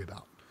you have to worry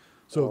about.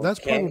 So that's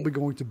probably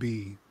going to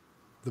be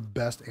the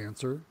best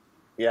answer.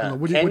 Yeah,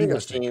 candy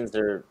machines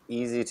are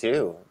easy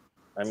too.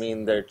 I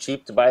mean, they're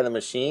cheap to buy the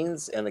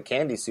machines, and the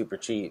candy's super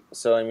cheap.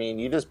 So, I mean,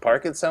 you just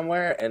park it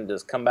somewhere and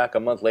just come back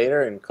a month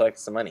later and collect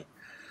some money.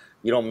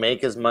 You don't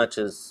make as much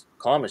as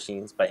claw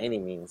machines by any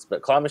means,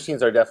 but claw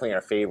machines are definitely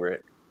our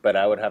favorite. But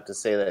I would have to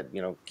say that,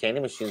 you know,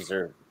 candy machines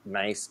are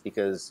nice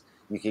because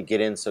you could get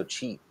in so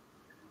cheap.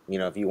 You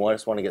know, if you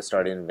just want to get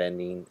started in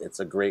vending, it's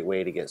a great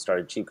way to get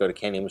started cheap. Go to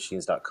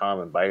candymachines.com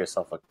and buy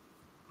yourself a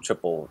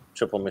triple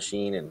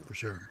machine and, for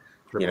sure.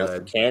 You know,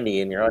 some candy,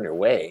 and you're on your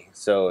way.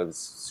 So it's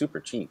super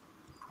cheap.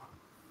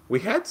 We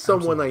had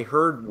someone I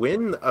heard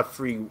win a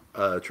free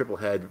triple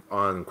head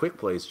on Quick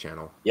Play's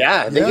channel.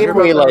 Yeah, they gave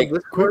away like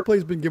Quick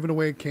Play's been giving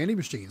away candy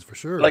machines for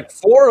sure. Like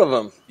 4 of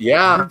them.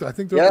 Yeah, I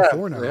think they're up to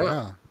 4 now.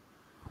 Yeah.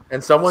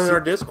 And someone in our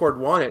Discord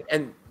won it.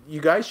 And you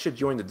guys should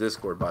join the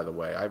Discord, by the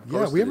way. We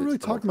haven't really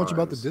talked much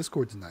about the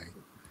Discord tonight.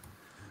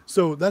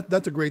 So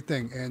that's a great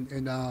thing.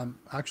 And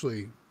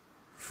actually,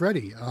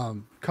 Freddie,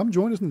 come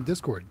join us in the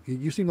Discord.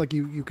 You seem like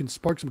you can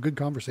spark some good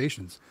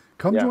conversations.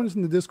 Come join us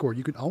in the Discord.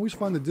 You can always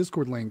find the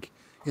Discord link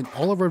in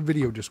all of our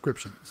video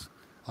descriptions.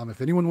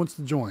 If anyone wants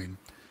to join,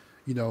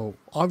 you know,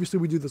 obviously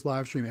we do this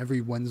live stream every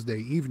Wednesday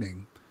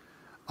evening,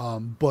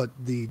 but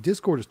the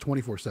Discord is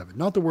 24/7.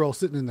 Not that we're all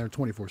sitting in there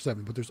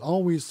 24/7, but there's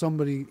always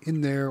somebody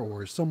in there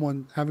or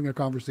someone having a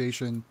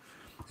conversation.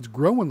 It's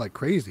growing like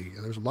crazy.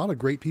 There's a lot of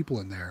great people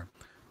in there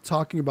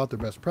talking about their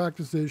best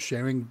practices,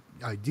 sharing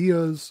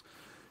ideas,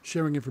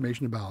 sharing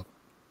information about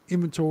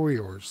inventory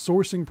or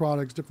sourcing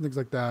products, different things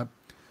like that.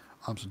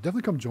 So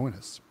definitely come join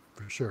us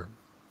for sure.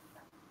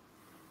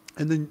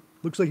 And then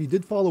looks like he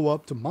did follow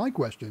up to my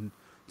question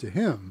to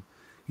him.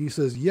 He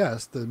says,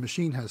 yes, the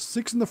machine has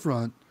 6 in the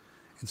front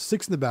and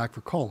 6 in the back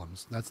for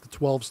columns. That's the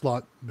 12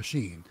 slot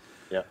machine.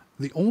 Yeah.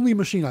 The only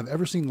machine I've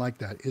ever seen like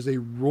that is a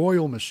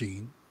Royal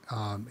machine.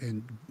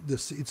 And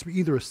it's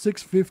either a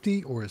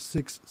 650 or a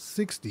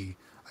 660,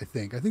 I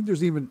think. I think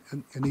there's even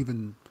an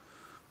even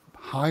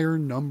higher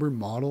number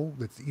model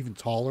that's even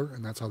taller,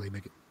 and that's how they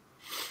make it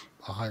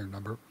a higher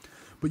number.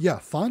 But yeah,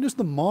 find us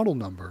the model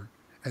number,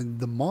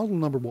 and the model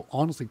number will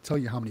honestly tell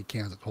you how many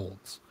cans it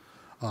holds.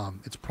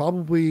 It's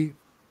probably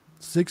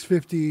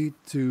 650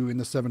 to in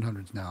the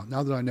 700s now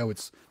that I know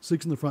it's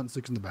 6 in the front and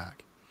 6 in the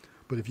back.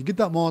 But if you get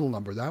that model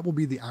number, that will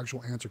be the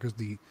actual answer, because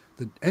the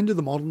end of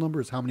the model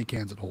number is how many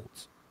cans it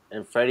holds.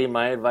 And Freddie,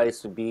 my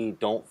advice would be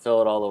don't fill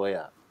it all the way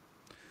up.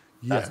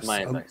 That's my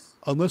advice.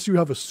 Unless you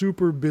have a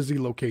super busy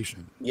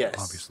location. Yes,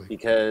 obviously.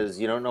 Because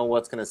you don't know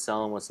what's going to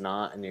sell and what's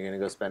not, and you're going to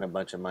go spend a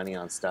bunch of money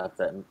on stuff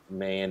that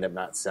may end up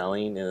not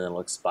selling, and it'll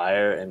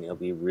expire, and you'll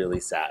be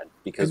really sad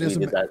because we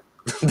did that.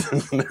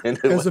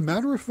 As a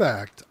matter of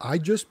fact, I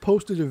just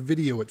posted a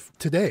video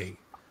today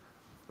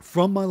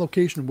from my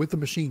location with the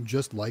machine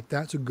just like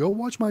that. So go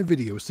watch my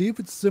video, see if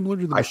it's similar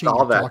to the machine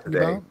I'm talking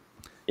about.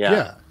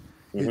 Yeah.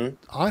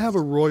 I have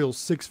a Royal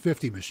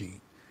 650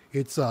 machine.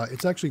 It's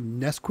actually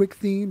Nesquik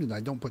themed, and I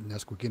don't put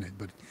Nesquik in it,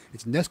 but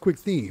it's Nesquik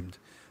themed.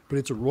 But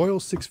it's a Royal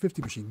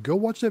 650 machine. Go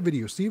watch that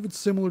video, see if it's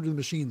similar to the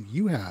machine that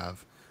you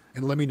have,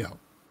 and let me know.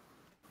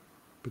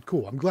 But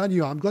cool, I'm glad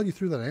you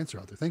threw that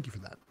answer out there. Thank you for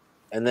that.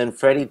 And then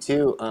Freddie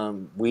too,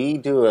 we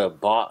do a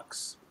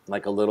box,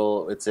 like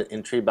it's an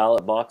entry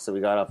ballot box that we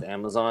got off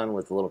Amazon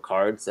with little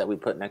cards that we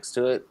put next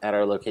to it at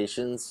our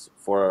locations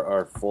for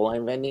our full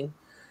line vending.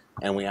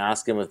 And we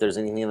ask them if there's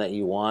anything that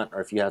you want, or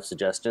if you have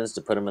suggestions,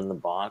 to put them in the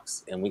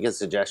box. And we get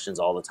suggestions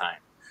all the time.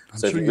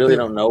 So if you really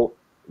don't know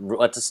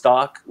what to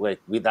stock,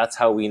 that's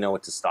how we know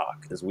what to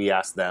stock, is we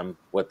ask them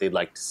what they'd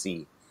like to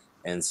see.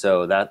 And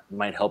so that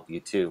might help you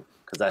too.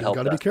 because that You helped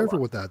got to be us a careful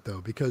lot. with that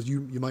though, because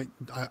you might.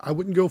 I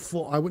wouldn't go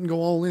full. I wouldn't go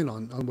all in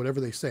on whatever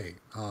they say.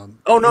 Oh In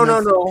no, no,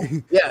 that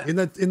no. Yeah,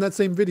 in that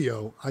same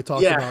video, I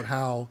talked yeah, about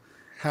how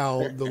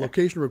the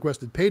location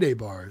requested payday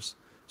bars.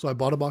 So I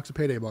bought a box of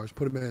payday bars,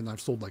 put them in, and I've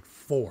sold like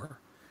 4.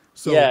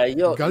 So yeah. you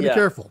got to be Yeah,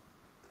 careful.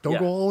 Don't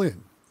go yeah. all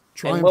in.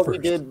 Try And them what we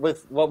first. did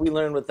with what we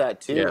learned with that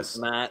too, Yes.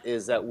 Matt,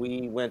 is that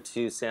we went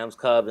to Sam's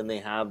Club and they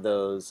have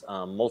those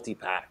multi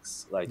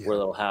packs, like Yeah. where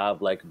they'll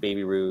have like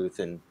Baby Ruth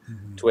and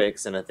Mm-hmm.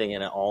 Twix and a thing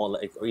in it, all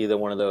like or either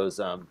one of those,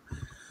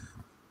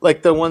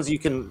 like the ones you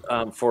can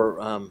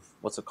for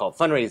what's it called,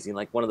 fundraising,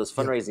 like one of those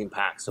Yep. fundraising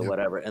packs or Yep.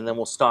 whatever, and then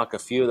we'll stock a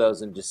few of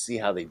those and just see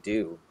how they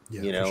do,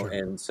 Yeah, you for know. sure.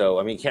 And so,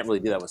 I mean, you can't really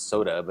do that with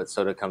soda, but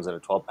soda comes in a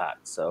 12 pack,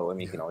 so I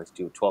mean, you Yeah, can always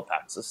do 12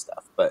 packs of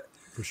stuff, but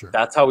for sure.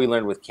 that's how we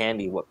learned with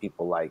candy what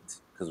people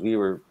liked because we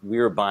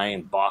were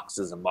buying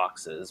boxes and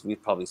boxes. We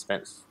probably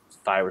spent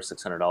 $500 or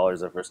 $600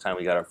 the first time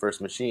we got our first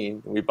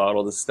machine. We bought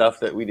all the stuff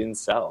that we didn't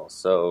sell.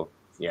 So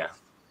yeah,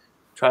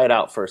 try it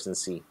out first and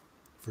see.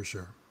 For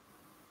sure.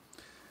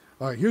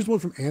 All right, here's one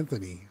from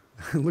Anthony.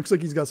 It looks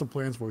like he's got some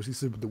plans for us. He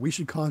said that we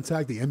should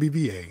contact the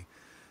MBBA.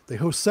 They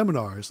host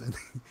seminars, and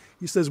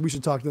he says we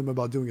should talk to them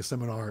about doing a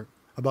seminar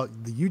about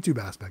the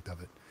YouTube aspect of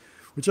it,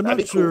 which I'm That'd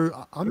not be cool.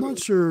 sure. I'm not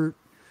sure.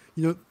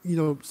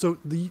 So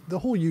the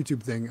whole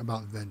YouTube thing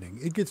about vending,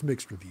 it gets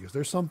mixed reviews.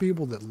 There's some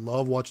people that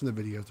love watching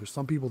the videos. There's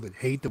some people that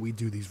hate that we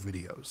do these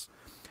videos.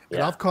 And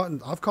Yeah. I've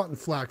caught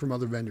flack from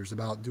other vendors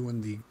about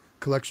doing the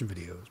collection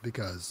videos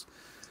because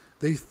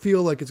they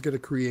feel like it's going to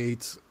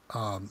create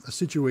a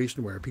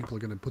situation where people are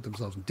going to put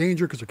themselves in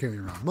danger because they're carrying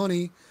around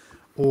money,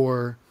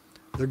 or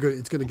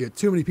it's going to get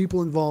too many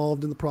people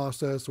involved in the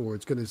process, or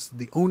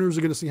the owners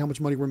are going to see how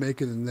much money we're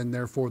making, and then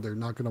therefore they're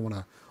not going to want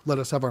to let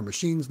us have our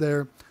machines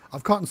there.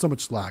 I've caught so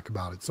much slack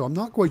about it, so I'm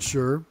not quite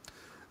sure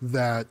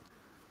that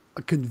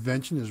a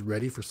convention is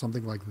ready for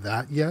something like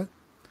that yet.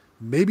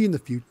 Maybe in the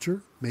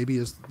future, maybe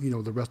as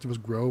the rest of us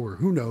grow, or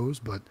who knows,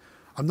 but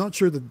I'm not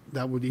sure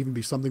that would even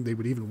be something they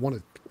would even want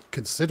to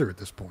consider at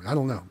this point. I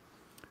don't know.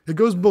 It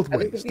goes both I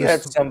think ways. if you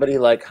had somebody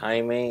like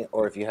Jaime,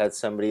 or if you had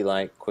somebody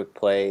like Quick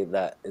Play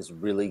that is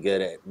really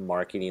good at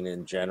marketing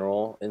in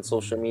general in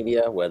social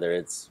media, whether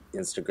it's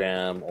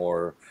Instagram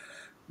or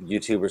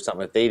YouTube or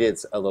something, if they did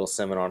a little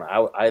seminar,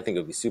 I think it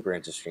would be super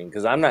interesting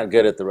because I'm not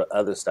good at the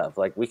other stuff.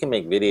 Like we can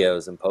make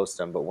videos and post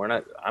them, but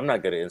I'm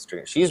not good at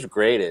Instagram. She's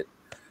great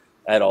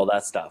at all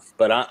that stuff,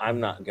 but I'm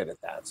not good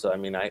at that. So I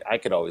mean, I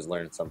could always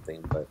learn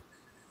something, but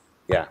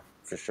yeah,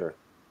 for sure.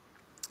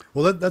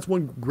 Well, that's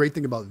one great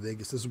thing about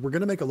Vegas is we're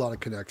going to make a lot of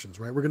connections,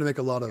 right? We're going to make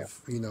a lot of,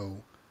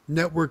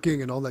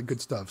 networking and all that good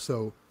stuff.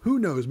 So who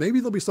knows? Maybe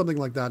there'll be something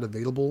like that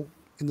available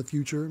in the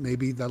future.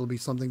 Maybe that'll be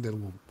something that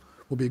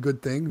will be a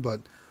good thing.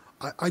 But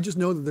I just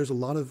know that there's a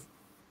lot of,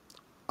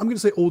 I'm going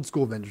to say old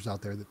school vendors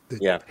out there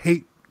that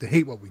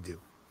hate what we do.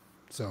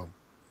 So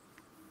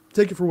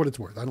take it for what it's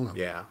worth. I don't know.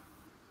 Yeah.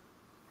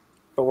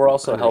 But we're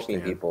also helping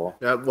people.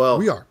 Well,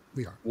 We are.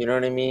 You know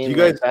what I mean? do you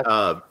guys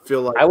Like,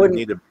 feel like I we wouldn't.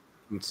 need to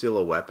conceal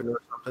a weapon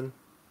or something?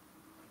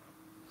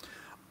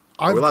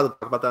 Are I've, we allowed to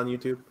talk about that on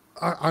YouTube?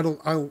 I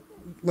don't,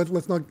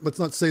 let's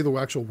not say the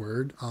actual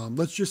word.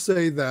 Let's just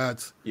say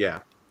that Yeah.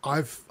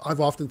 I've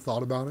often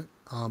thought about it,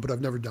 but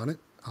I've never done it.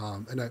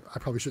 And I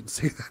probably shouldn't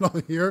say that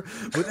on here,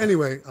 but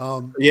anyway,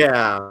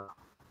 Yeah.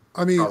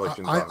 I mean, Probably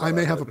shouldn't talk I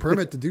may about have a that.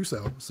 permit to do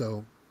so.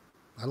 So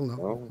I don't know.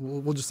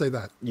 Well, We'll just say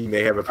that You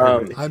may have a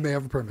permit. I may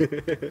have a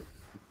permit.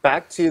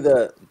 back to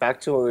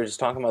what we were just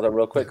talking about that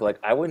real quick. Like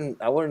we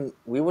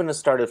wouldn't have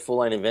started Full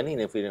Line of Vending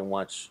if we didn't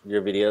watch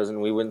your videos,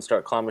 and we wouldn't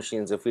start Claw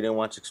Machines if we didn't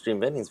watch Extreme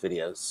Vending's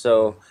videos.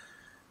 So,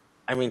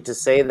 I mean, to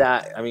say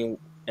that, I mean,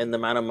 and the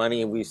amount of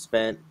money we've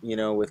spent,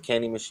 with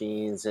candy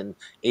machines and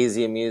AZ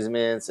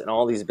Amusements and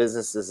all these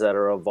businesses that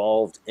are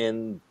involved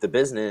in the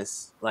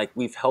business, like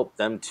we've helped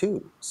them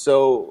too.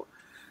 So,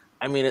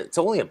 I mean, it's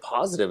only a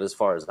positive as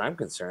far as I'm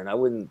concerned. I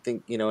wouldn't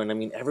think, and I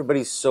mean,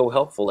 everybody's so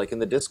helpful. Like in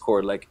the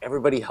Discord, like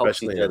everybody helps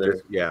Especially each in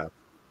other. yeah.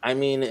 I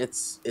mean,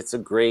 it's a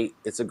great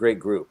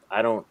group.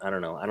 I don't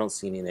know. I don't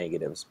see any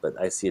negatives, but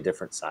I see a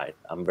different side.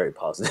 I'm very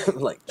positive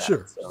like that.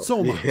 Sure. So, So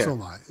am I. Yeah. So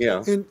am I.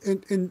 Yeah.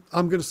 And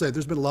I'm going to say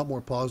there's been a lot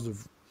more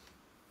positive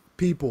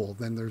people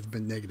than there's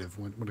been negative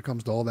when it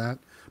comes to all that.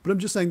 But I'm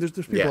just saying there's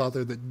people Yeah. out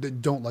there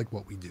that don't like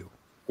what we do.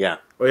 yeah.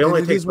 Well, it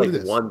only it takes is what like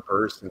it is. one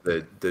person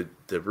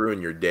to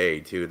ruin your day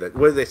too. That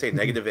what do they say?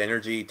 Negative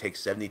energy takes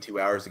 72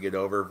 hours to get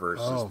over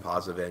versus Oh,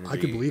 positive energy. I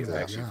can believe is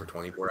that, actually yeah. for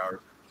 24 hours.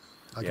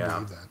 I can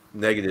believe that.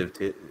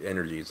 Negative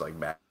energy is like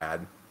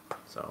bad.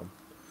 So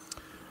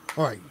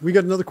All right, we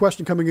got another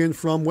question coming in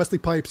from Wesley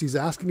Pipes. He's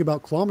asking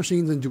about claw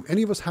machines and do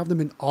any of us have them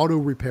in auto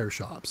repair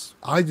shops?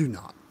 I do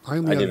not. I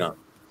only do have not.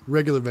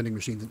 regular vending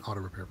machines in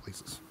auto repair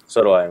places.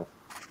 So do I.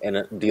 And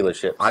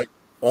dealerships. I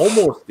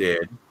almost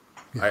did.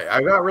 Yeah.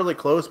 I got really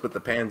close, but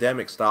the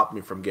pandemic stopped me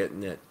from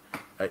getting it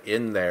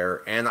in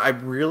there. And I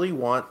really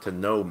want to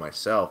know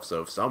myself.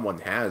 So if someone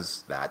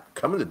has that,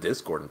 come in the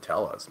Discord and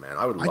tell us, man.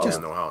 I would love to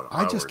know how.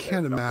 I just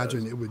can't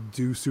imagine it would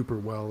do super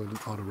well in an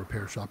auto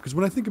repair shop. Because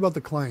when I think about the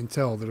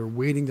clientele that are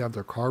waiting to have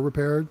their car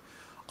repaired,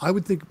 I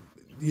would think,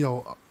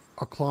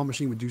 a claw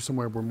machine would do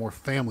somewhere where more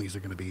families are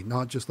going to be,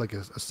 not just like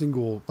a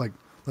single like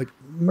me.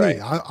 Right.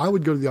 I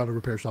would go to the auto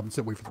repair shop and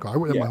sit wait for the car. I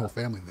would have my Yeah. whole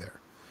family there.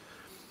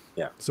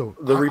 Yeah. So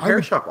The I repair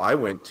would, shop I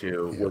went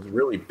to Yeah. was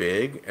really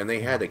big, and they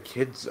had a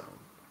kids zone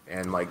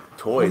and like well,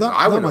 toys.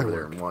 I that went might over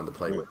there work. and wanted to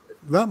play with it.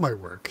 That might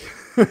work.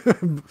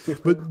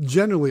 But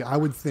generally, I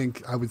would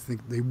think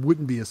they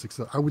wouldn't be a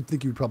success. I would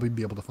think you would probably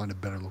be able to find a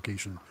better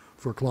location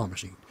for a claw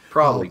machine.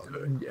 Probably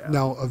could, yeah.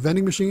 Now, a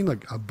vending machine,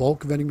 like a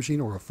bulk vending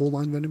machine or a full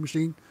line vending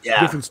machine, Yeah.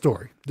 different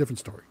story. Different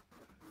story.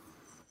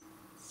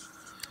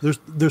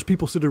 There's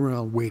people sitting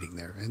around waiting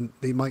there, and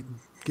they might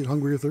get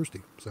hungry or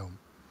thirsty. So,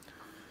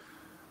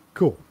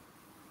 cool.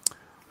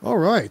 All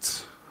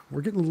right,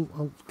 we're getting a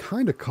little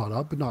kind of caught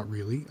up, but not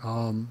really.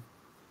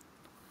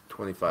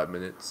 25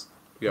 minutes.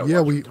 You gotta Yeah,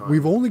 watch your time.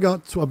 we've only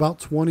got to about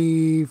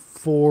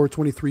 24,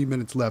 23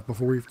 minutes left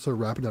before we start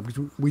wrapping up,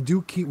 because we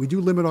do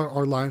limit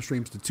our live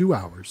streams to 2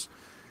 hours,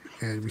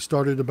 and we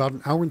started about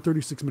an hour and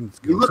 36 minutes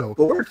ago. We look So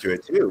forward to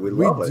it too. We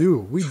love it.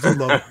 we do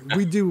love it.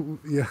 We do.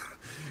 Yeah,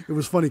 it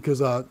was funny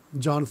because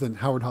Jonathan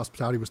Howard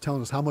Hospitality was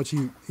telling us how much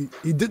he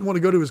didn't want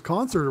to go to his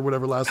concert or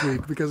whatever last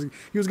week because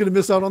he was going to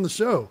miss out on the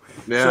show.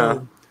 Yeah.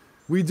 So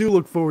we do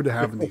look forward to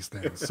having these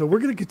things. So we're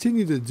going to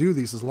continue to do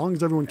these as long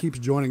as everyone keeps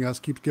joining us,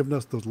 keeps giving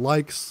us those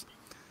likes,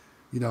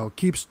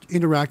 keeps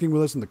interacting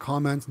with us in the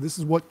comments. This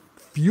is what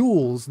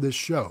fuels this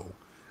show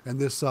and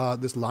this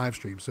live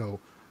stream. So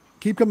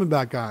keep coming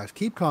back, guys.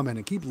 Keep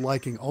commenting, keep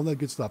liking, all that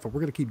good stuff. And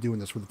we're going to keep doing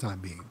this for the time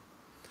being.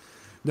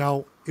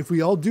 Now, if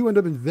we all do end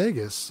up in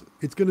Vegas,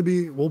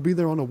 we'll be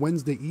there on a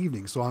Wednesday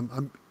evening. So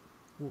I'm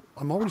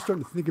already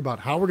starting to think about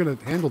how we're going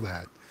to handle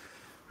that.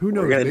 Who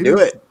knows? We're going to do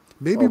it.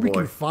 Maybe we boy.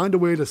 can find a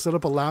way to set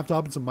up a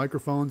laptop and some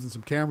microphones and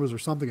some cameras or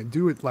something and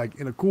do it like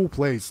in a cool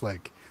place,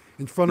 like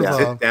in front of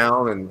Sit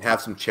down and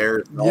have some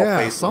chairs. And all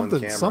face on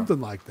camera.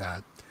 something like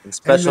that. And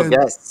special And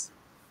then guests.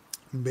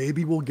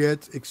 Maybe we'll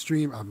get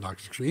Extreme. I'm not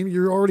Extreme.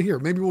 You're already here.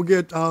 Maybe we'll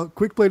get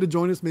Quick Play to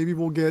join us. Maybe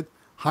we'll get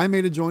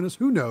Jaime to join us.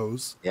 Who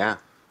knows? Yeah.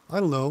 I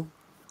don't know.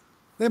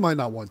 They might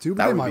not want to, but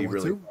That they would might be want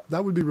really to. cool.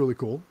 That would be really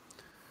cool.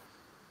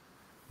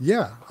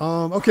 Yeah.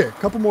 Okay. A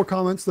couple more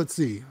comments. Let's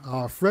see.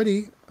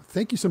 Freddie,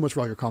 thank you so much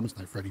for all your comments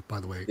tonight, Freddie, by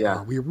the way.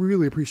 Yeah. We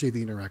really appreciate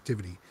the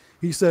interactivity.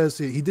 He says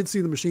he did see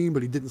the machine,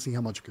 but he didn't see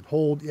how much it could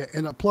hold. Yeah,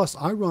 and plus,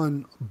 I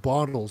run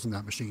bottles in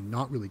that machine,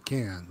 not really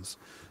cans.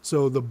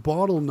 So the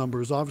bottle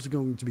number is obviously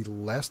going to be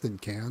less than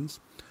cans,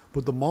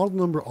 but the model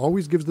number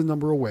always gives the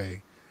number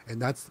away, and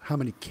that's how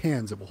many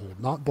cans it will hold.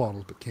 Not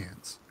bottles, but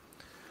cans.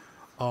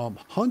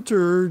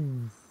 Hunter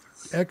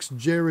X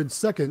Jared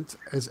Second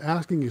is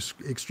asking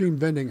Extreme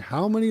Vending,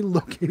 how many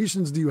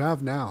locations do you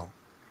have now?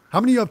 How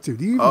many are you up to?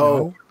 Do you even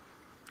know?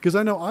 Because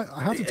I know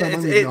half the time I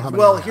don't even know how many.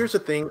 Well, I have, here's the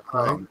thing.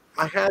 right?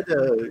 I had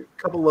a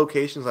couple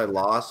locations I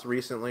lost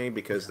recently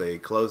because they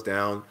closed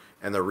down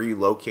and they're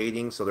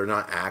relocating, so they're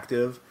not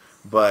active.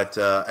 But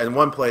in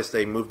one place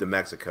they moved to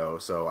Mexico,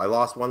 so I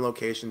lost one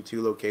location,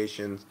 2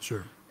 locations,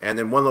 Sure. and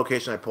then one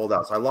location I pulled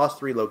out. So I lost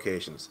 3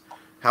 locations.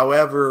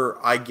 However,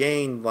 I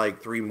gained like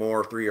 3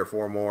 or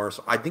 4 more.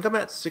 So I think I'm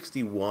at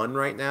 61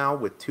 right now,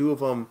 with 2 of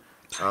them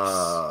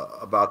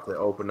about to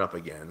open up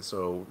again.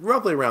 So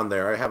roughly around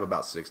there, I have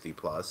about 60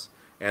 plus.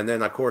 And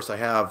then, of course, I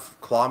have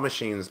claw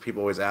machines.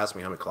 People always ask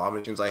me how many claw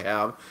machines I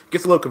have. It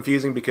gets a little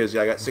confusing because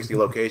I got 60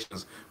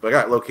 locations, but I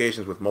got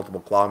locations with multiple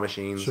claw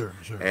machines. Sure.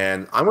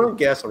 And I'm going to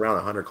guess around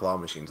 100 claw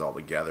machines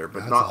altogether,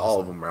 but That's not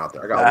all of awesome. them are out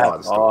there. I got a lot of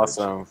That's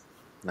storage. awesome.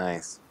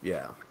 Nice.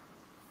 Yeah.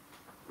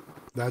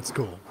 That's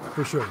cool,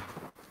 for sure.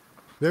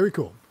 Very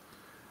cool.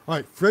 All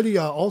right, Freddie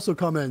also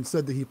commented and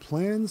said that he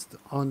plans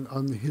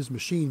on his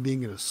machine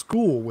being in a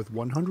school with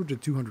 100 to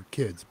 200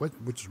 kids,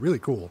 which is really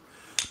cool.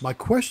 My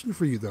question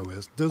for you, though,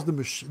 is does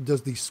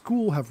the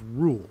school have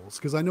rules?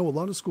 Because I know a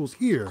lot of schools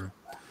here,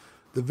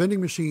 the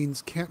vending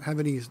machines can't have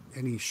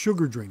any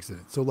sugar drinks in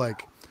it. So,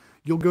 like,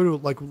 you'll go to,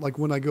 like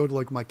when I go to,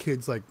 like, my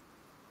kids', like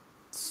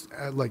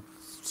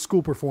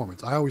school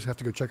performance, I always have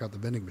to go check out the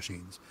vending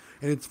machines.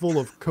 And it's full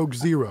of Coke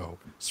Zero,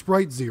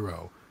 Sprite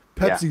Zero,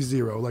 Pepsi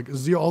Zero, like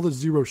all the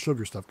zero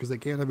sugar stuff, because they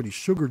can't have any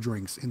sugar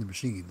drinks in the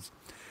machines.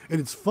 And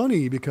it's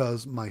funny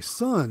because my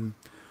son,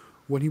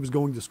 when he was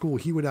going to school,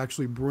 he would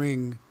actually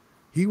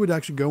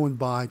go and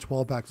buy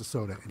 12 packs of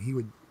soda, and he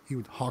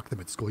would hawk them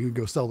at school. He would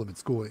go sell them at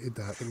school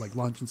at like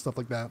lunch and stuff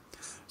like that.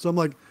 So I'm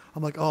like,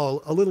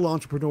 oh, a little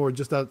entrepreneur,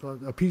 just a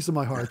piece of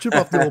my heart, chip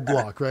off the old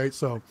block, right?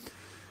 So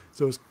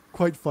it's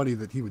quite funny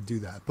that he would do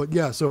that. But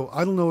yeah, so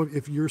I don't know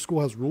if your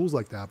school has rules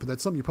like that, but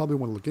that's something you probably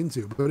want to look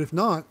into. But if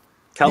not,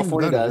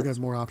 California even better, does. It has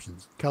more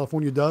options.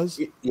 California does?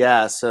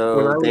 Yeah,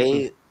 so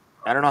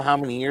I don't know how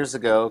many years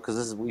ago,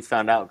 because we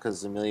found out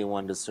because Amelia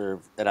wanted to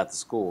serve it at the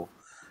school.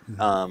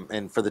 Mm-hmm.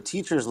 And for the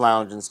teachers'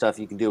 lounge and stuff,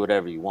 you can do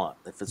whatever you want.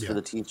 If it's for Yeah.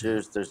 the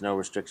teachers, there's no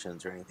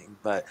restrictions or anything.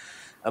 But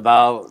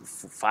about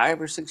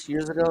 5 or 6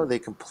 years ago, they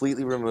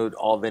completely removed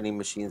all vending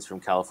machines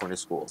from California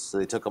schools. So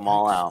they took them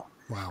all out.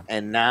 Wow.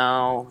 And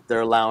now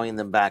they're allowing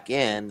them back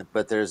in,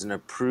 but there's an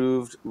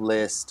approved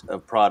list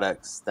of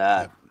products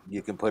that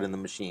you can put in the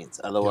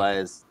machines.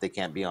 Otherwise, they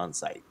can't be on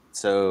site.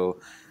 So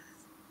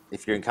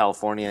if you're in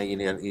California, you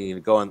need to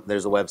go on.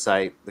 There's a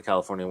website, the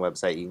California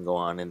website. You can go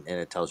on and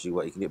it tells you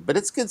what you can do. But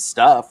it's good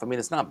stuff. I mean,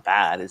 it's not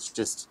bad. It's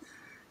just,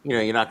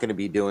 you're not going to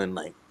be doing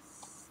like,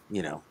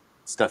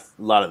 stuff.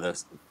 A lot of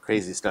the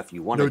crazy stuff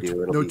you want to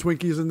do. No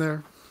Twinkies in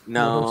there.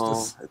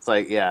 No, it's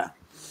like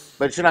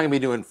but you're not going to be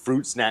doing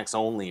fruit snacks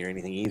only or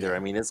anything either. Yeah. I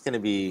mean, it's going to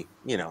be,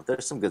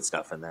 there's some good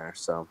stuff in there.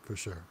 So for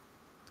sure.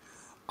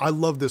 I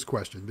love this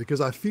question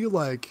because I feel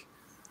like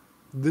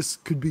this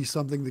could be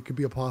something that could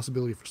be a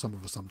possibility for some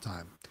of us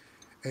sometime.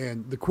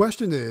 And the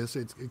question is,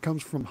 it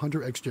comes from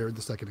Hunter X Jared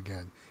II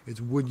again. It's,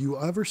 would you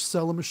ever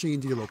sell a machine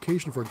to your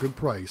location for a good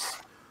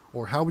price?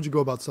 Or how would you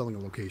go about selling a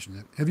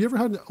location? Have you ever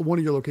had one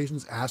of your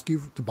locations ask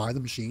you to buy the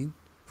machine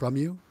from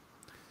you?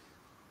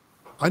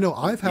 I know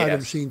I've had a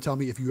machine tell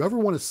me, if you ever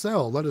want to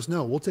sell, let us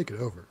know. We'll take it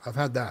over. I've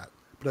had that.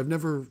 But I've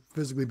never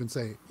physically been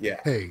saying,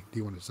 hey, do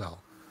you want to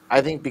sell?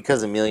 I think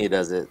because Amelia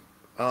does it,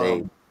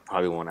 they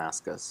probably won't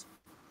ask us.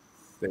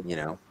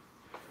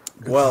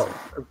 Well,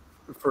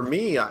 for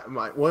me,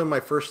 one of my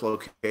first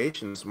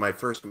locations was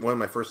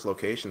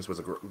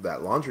that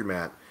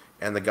laundromat,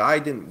 and the guy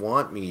didn't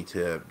want me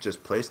to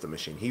just place the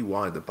machine. He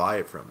wanted to buy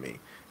it from me.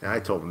 And I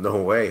told him,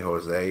 no way,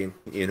 Jose.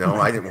 I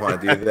didn't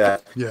want to do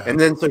that. Yeah. And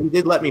then so he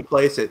did let me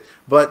place it.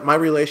 But my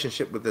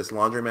relationship with this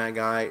laundromat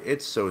guy,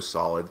 it's so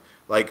solid.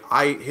 Like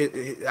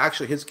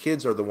actually his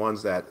kids are the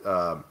ones that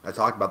I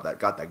talked about that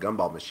got that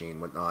gumball machine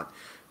and whatnot.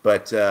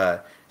 But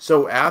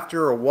so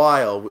after a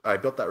while, I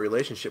built that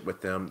relationship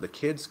with them. The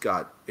kids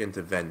got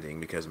into vending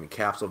because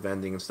capsule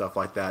vending and stuff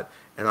like that.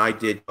 And I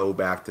did go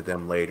back to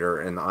them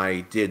later, and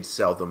I did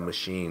sell them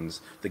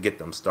machines to get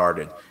them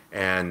started.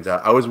 And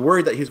I was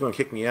worried that he was going to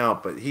kick me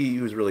out, but he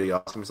was really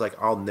awesome. He's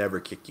like, I'll never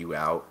kick you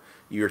out.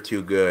 You're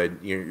too good.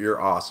 You're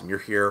awesome. You're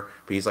here.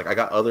 But he's like, I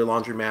got other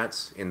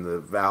laundromats in the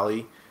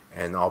valley,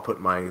 and I'll put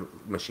my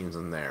machines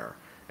in there.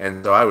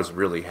 And so I was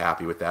really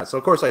happy with that. So,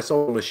 of course, I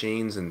sold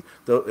machines, and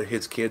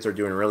his kids are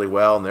doing really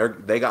well.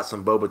 And they got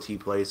some boba tea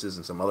places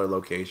and some other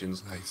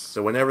locations. Nice.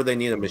 So whenever they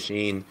need a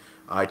machine,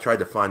 I tried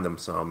to find them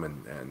some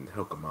and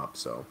hook them up.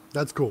 So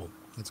that's cool.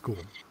 That's cool.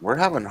 We're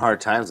having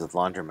hard times with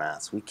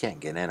laundromats. We can't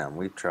get in them.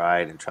 We've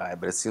tried and tried,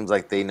 but it seems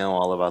like they know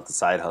all about the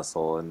side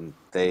hustle, and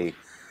they're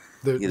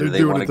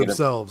doing it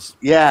themselves.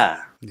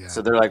 Yeah.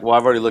 So they're like, well,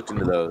 I've already looked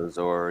into those,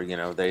 or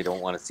they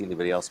don't want to see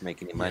anybody else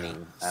make any money.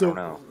 I don't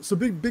know. So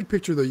big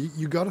picture though,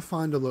 you got to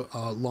find a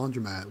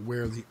laundromat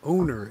where the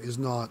owner is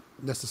not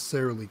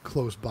necessarily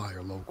close by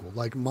or local.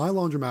 Like my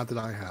laundromat that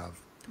I have,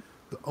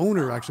 the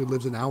owner actually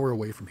lives an hour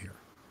away from here,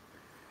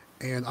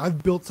 and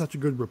I've built such a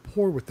good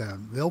rapport with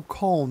them. They'll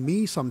call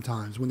me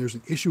sometimes when there's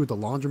an issue with the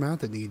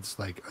laundromat that needs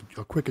like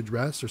a quick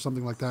address or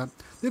something like that.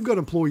 They've got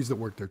employees that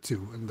work there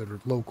too and that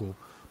are local,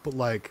 but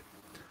like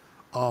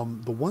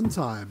the one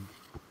time,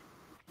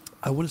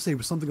 I want to say it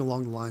was something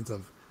along the lines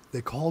of,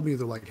 they called me,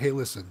 they're like, hey,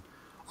 listen,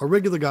 our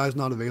regular guy's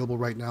not available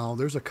right now.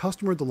 There's a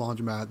customer at the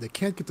laundromat. They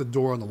can't get the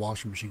door on the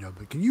washing machine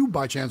open. Can you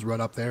by chance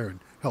run up there and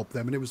help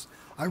them? And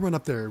I run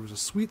up there. It was a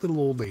sweet little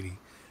old lady.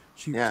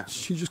 She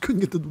just couldn't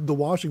get the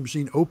washing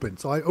machine open.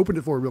 So I opened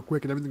it for her real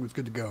quick and everything was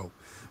good to go.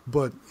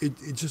 But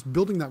it's just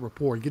building that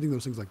rapport and getting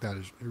those things like that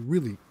is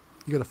really,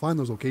 you got to find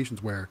those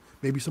locations where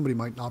maybe somebody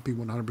might not be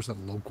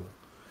 100% local.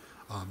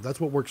 That's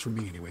what works for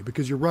me anyway,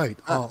 because you're right.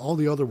 All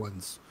the other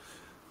ones,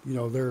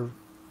 they're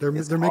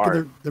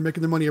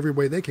making their money every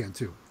way they can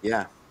too.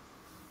 Yeah.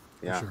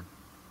 For sure.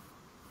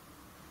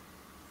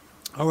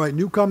 All right,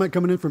 new comment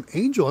coming in from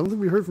Angel. I don't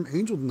think we heard from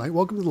Angel tonight.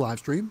 Welcome to the live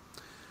stream.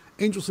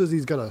 Angel says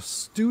he's got a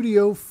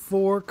Studio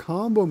 4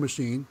 combo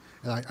machine,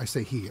 and I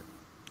say he.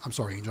 I'm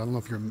sorry, Angel. I don't know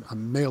if you're a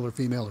male or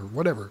female or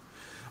whatever.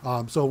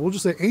 So we'll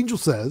just say Angel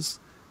says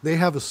they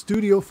have a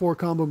Studio 4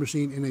 combo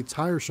machine in a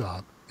tire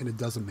shop, and it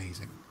does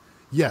amazing.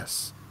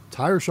 Yes,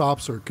 tire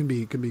shops can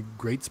be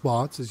great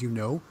spots, as you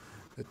know.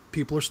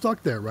 People are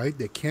stuck there, right?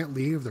 They can't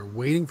leave. They're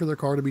waiting for their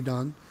car to be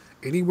done.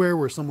 Anywhere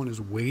where someone is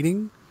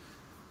waiting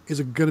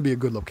is going to be a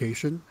good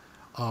location.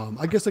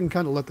 I guess I can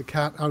kind of let the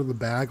cat out of the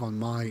bag on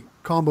my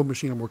combo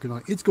machine I'm working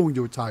on. It's going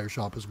to a tire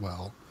shop as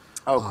well.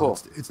 Oh, cool.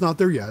 It's not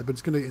there yet, but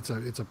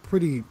it's a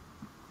pretty.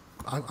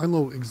 I don't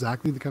know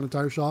exactly the kind of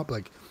tire shop.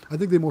 Like I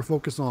think they more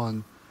focus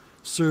on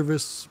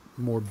service,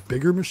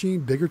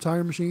 bigger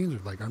tire machines, or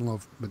like I don't know,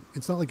 but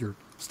it's not like your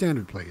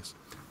standard place.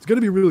 It's going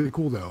to be really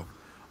cool though.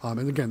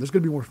 And again, there's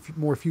going to be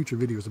more future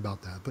videos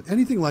about that. But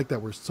anything like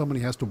that where somebody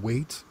has to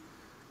wait,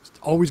 it's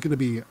always going to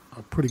be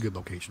a pretty good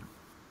location.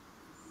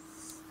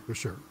 For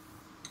sure.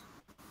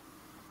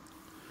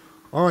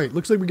 All right,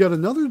 looks like we got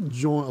another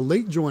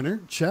late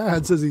joiner.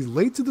 Chad says he's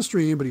late to the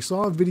stream, but he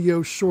saw a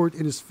video short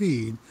in his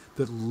feed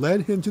that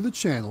led him to the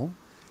channel.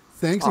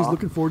 Thanks. He's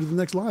looking forward to the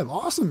next live.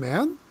 Awesome,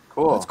 man.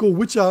 Cool. That's cool.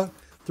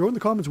 Throw in the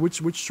comments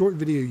which short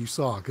video you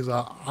saw, because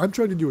I'm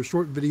trying to do a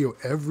short video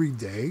every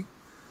day.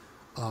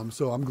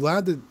 So I'm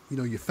glad that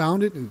you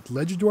found it and it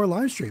led you to our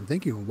live stream.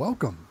 Thank you and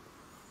welcome.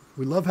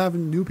 We love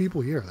having new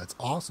people here. That's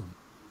awesome.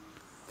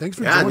 Thanks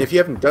for joining. And if you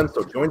haven't done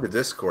so, join the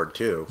Discord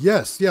too.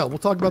 Yes, we'll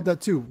talk about that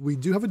too. We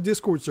do have a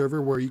Discord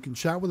server where you can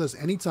chat with us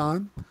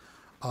anytime.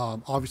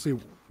 Obviously,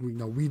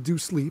 we do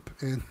sleep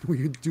and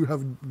we do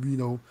have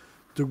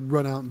to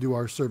run out and do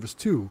our service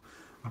too.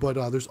 But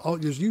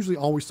there's usually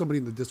always somebody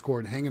in the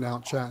Discord hanging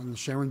out, chatting,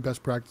 sharing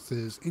best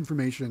practices,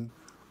 information,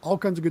 all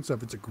kinds of good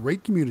stuff. It's a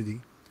great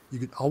community. You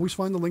can always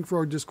find the link for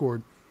our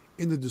Discord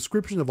in the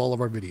description of all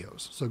of our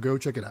videos. So go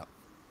check it out.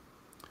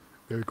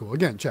 Very cool.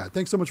 Again, Chad,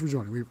 thanks so much for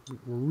joining. We're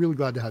really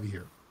glad to have you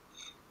here.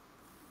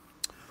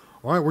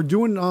 All right, we're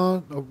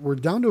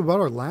down to about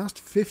our last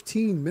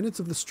 15 minutes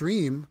of the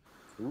stream.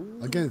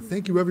 Again,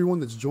 thank you everyone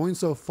that's joined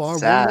so far.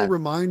 One more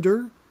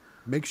reminder,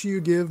 make sure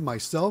you give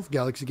myself,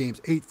 Galaxy Games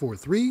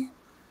 843,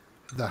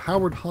 the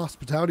Howard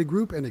Hospitality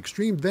Group, and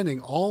Extreme Vending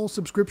all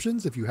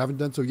subscriptions if you haven't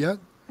done so yet.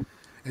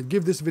 And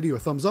give this video a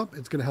thumbs up.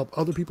 It's going to help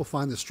other people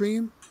find the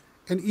stream,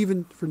 and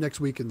even for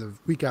next week and the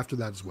week after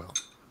that as well.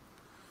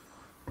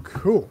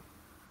 Cool.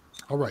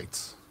 All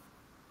right.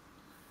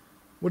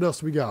 What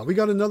else we got? We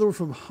got another one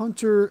from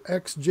Hunter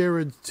X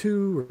Jared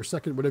 2 or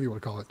second, whatever you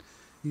want to call it.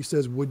 He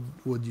says, would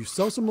you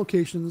sell some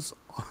locations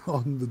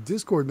on the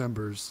Discord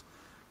members?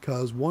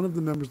 Because one of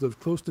the members lives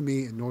close to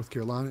me in North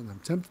Carolina, and I'm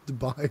tempted to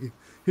buy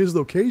his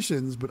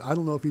locations, but I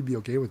don't know if he'd be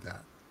okay with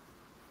that.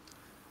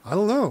 I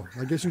don't know.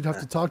 I guess you'd have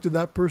to talk to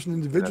that person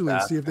individually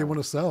and see if they want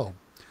to sell.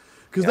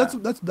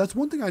 Because that's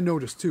one thing I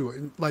noticed too.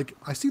 And like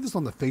I see this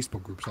on the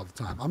Facebook groups all the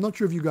time. I'm not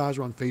sure if you guys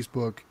are on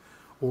Facebook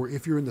or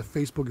if you're in the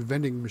Facebook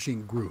vending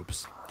machine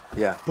groups.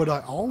 Yeah. But I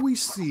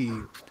always see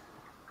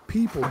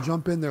people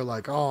jump in there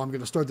like, oh, I'm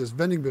going to start this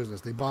vending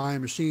business. They buy a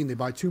machine, they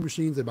buy 2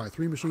 machines, they buy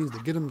 3 machines, they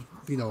get them,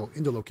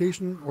 into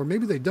location, or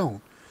maybe they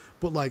don't.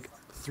 But like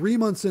 3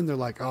 months in, they're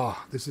like,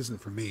 oh, this isn't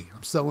for me.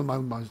 I'm selling my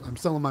machines, I'm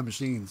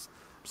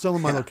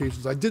selling my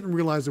locations. I didn't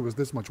realize it was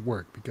this much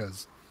work,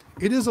 because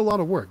it is a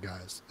lot of work,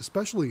 guys,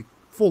 especially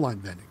full line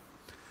vending.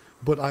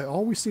 But I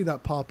always see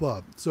that pop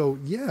up. So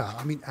yeah,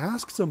 I mean,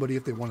 ask somebody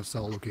if they want to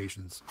sell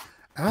locations.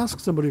 Ask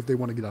somebody if they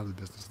want to get out of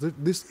the business.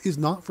 This is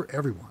not for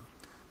everyone.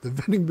 The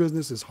vending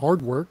business is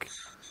hard work.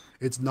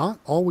 It's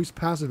not always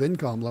passive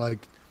income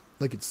like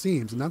it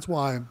seems. And that's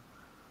why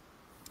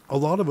a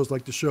lot of us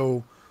like to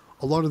show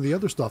a lot of the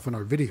other stuff in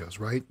our videos,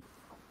 right?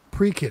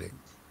 Pre-kitting,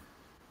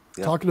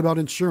 talking about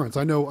insurance.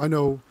 I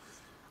know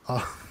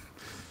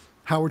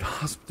Howard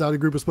Hospitality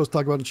Group is supposed to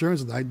talk about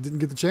insurance, and I didn't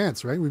get the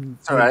chance, right? We've been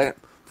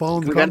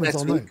following the comments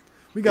all night.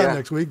 We got it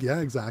next week.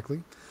 Yeah,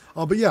 exactly.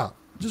 But yeah,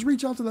 just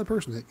reach out to that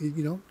person.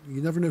 You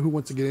never know who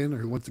wants to get in or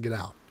who wants to get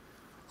out.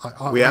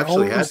 We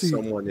actually had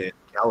someone in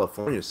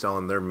California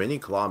selling their mini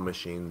claw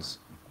machines.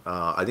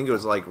 I think it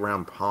was like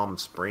around Palm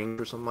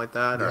Springs or something like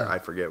that. Yeah. Or I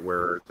forget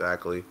where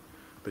exactly,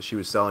 but she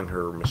was selling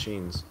her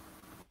machines.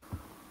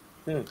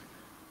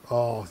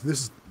 Oh,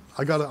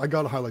 I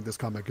gotta highlight this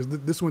comment because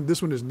this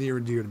one is near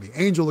and dear to me.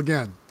 Angel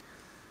again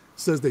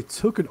says they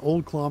took an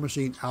old claw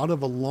machine out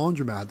of a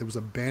laundromat that was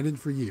abandoned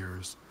for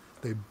years.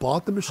 They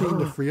bought the machine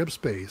to free up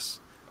space.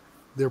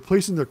 They're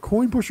placing their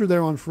coin pusher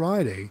there on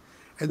Friday.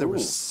 And there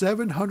was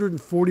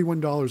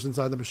 $741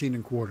 inside the machine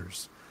in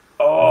quarters.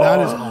 Oh.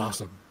 That is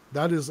awesome.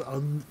 That is,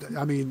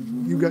 I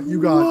mean,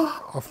 you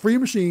got a free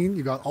machine,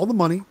 you got all the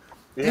money,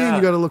 and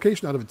you got a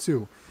location out of it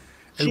too.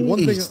 And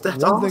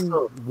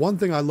one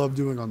thing I love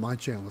doing on my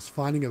channel is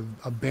finding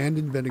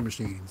abandoned vending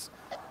machines.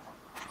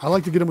 I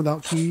like to get them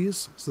without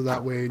keys, so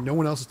that way no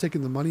one else is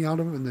taking the money out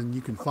of them, and then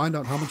you can find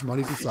out how much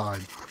money's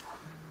inside.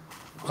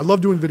 I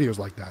love doing videos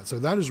like that. So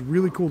that is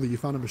really cool that you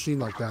found a machine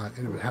like that,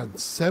 and it had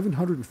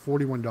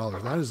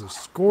 $741. That is a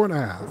score and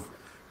a half.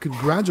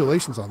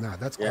 Congratulations on that.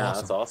 That's awesome. Yeah,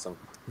 that's awesome.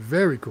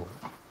 Very cool.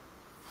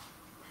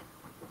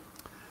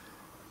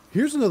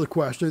 Here's another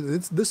question.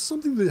 This is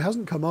something that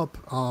hasn't come up.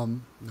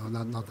 No,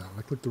 not that one.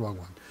 I clicked the wrong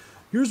one.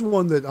 Here's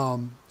one that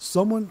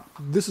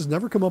this has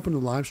never come up in the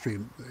live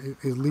stream,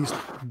 at least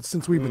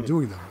since we've been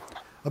doing them,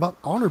 about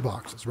honor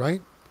boxes, right?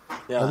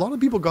 Yeah. A lot of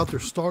people got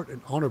their start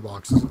in honor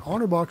boxes. And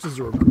honor boxes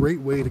are a great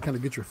way to kind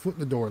of get your foot in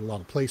the door in a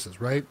lot of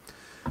places, right?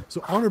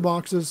 So honor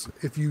boxes,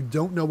 if you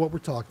don't know what we're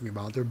talking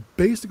about, they're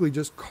basically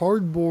just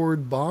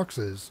cardboard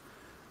boxes.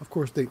 Of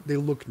course, they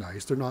look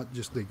nice. They're not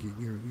just like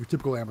your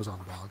typical Amazon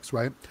box,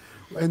 right?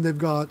 And they've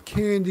got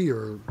candy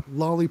or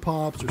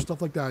lollipops or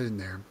stuff like that in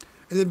there.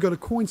 And they've got a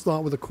coin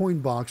slot with a coin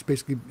box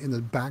basically in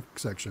the back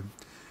section.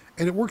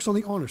 And it works on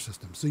the honor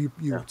system. So you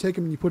take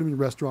them and you put them in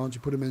restaurants,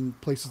 you put them in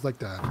places like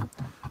that.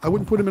 I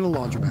wouldn't put them in a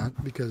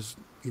laundromat because,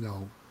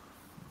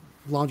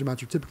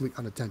 laundromats are typically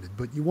unattended.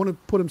 But you want to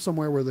put them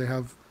somewhere where they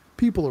have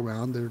people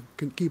around that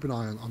can keep an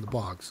eye on the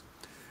box.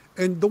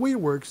 And the way it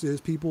works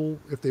is people,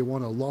 if they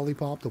want a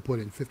lollipop, they'll put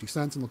in 50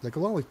 cents and look like a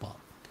lollipop.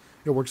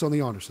 It works on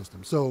the honor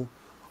system. So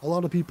a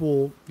lot of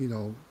people,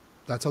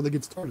 that's how they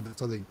get started.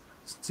 That's how they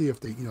see if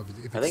they,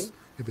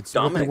 if it's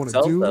Dominic what they want to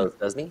sells do. Those,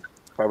 doesn't he?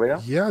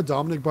 Barbados? Yeah,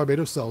 Dominic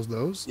Barbados sells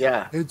those.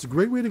 Yeah. And it's a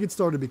great way to get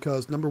started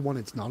because, number one,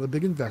 it's not a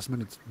big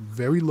investment. It's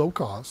very low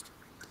cost.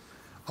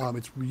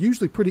 It's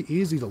usually pretty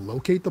easy to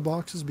locate the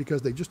boxes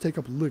because they just take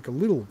up like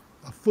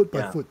a foot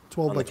by foot,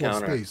 12 by 12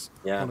 space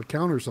on a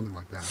counter or something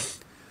like that.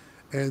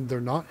 And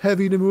they're not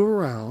heavy to move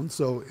around.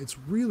 So it's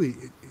really,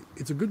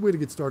 it's a good way to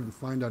get started and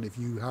find out if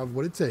you have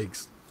what it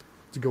takes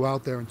to go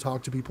out there and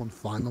talk to people and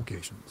find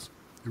locations.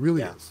 It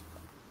really is.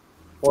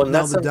 Well, and Now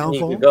that's the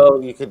something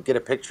downfall, you could get a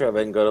picture of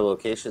it and go to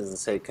locations and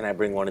say, "Can I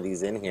bring one of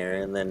these in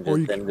here?" And then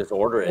just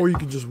order it. or you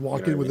could just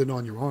walk in what I with mean? it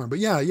on your arm. But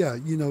yeah, Yeah.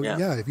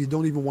 if you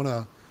don't even want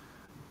to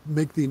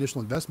make the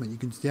initial investment, you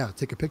can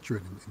take a picture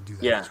of it and do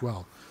that Yeah. as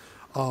well.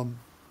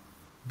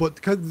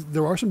 But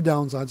there are some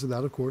downsides to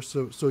that, of course.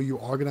 So you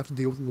are going to have to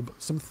deal with a little bit,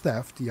 some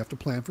theft. You have to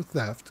plan for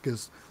theft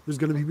because there's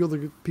going to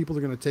be people that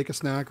are going to take a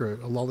snack or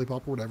a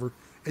lollipop or whatever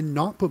and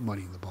not put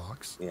money in the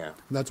box. Yeah.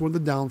 And that's one of the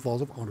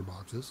downfalls of honor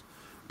boxes.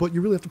 But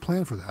you really have to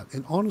plan for that.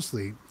 And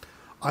honestly,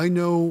 I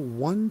know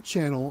one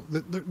channel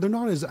that they're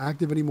not as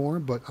active anymore,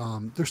 but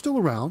they're still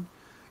around.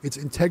 It's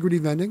Integrity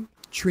Vending.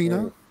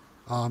 Trina,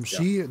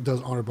 she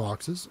does honor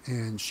boxes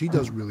and she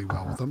does really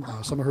well with them.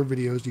 Some of her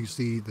videos, you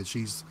see that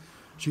she's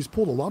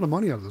pulled a lot of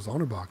money out of those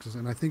honor boxes,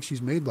 and I think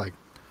she's made like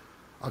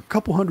a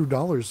couple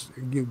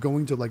 $100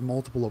 going to like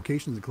multiple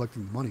locations and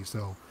collecting the money.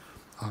 So,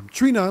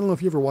 Trina, I don't know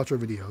if you ever watch our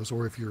videos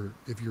or if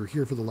you're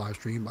here for the live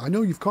stream. I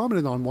know you've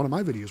commented on one of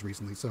my videos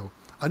recently, so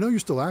I know you're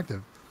still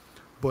active.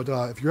 But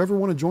if you ever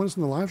want to join us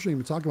in the live stream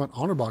and talk about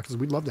honor boxes,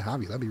 we'd love to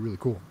have you. That'd be really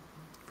cool,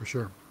 for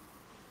sure.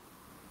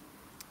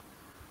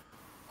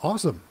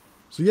 Awesome.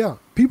 So yeah,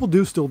 people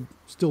do still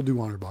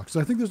do honor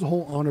boxes. I think there's a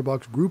whole honor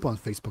box group on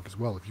Facebook as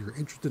well. If you're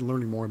interested in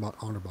learning more about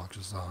honor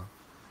boxes,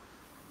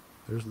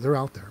 they're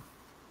out there.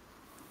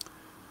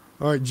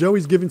 All right,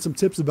 Joey's giving some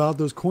tips about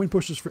those coin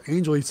pushers for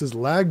Angel. He says,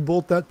 lag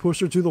bolt that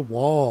pusher to the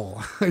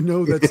wall. I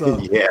know that's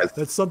yes.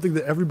 That's something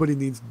that everybody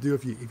needs to do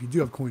if you do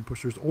have coin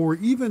pushers, or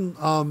even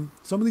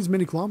some of these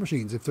mini claw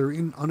machines if they're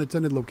in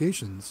unattended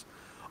locations.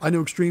 I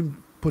know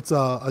Extreme puts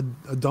a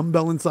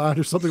dumbbell inside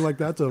or something like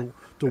that to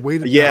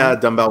weight it down.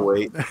 Dumbbell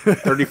weight,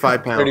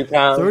 35 pounds.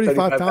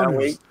 35 pounders.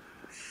 weight.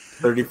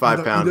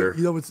 35 pounder.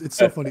 It's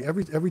so funny.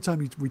 Every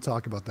time we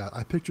talk about that,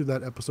 I picture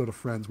that episode of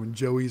Friends when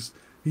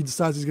he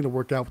decides he's going to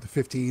work out with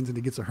the 15s and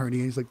he gets a hernia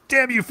and he's like,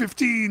 "Damn you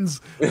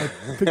 15s!"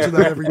 I picture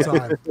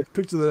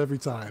that every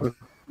time.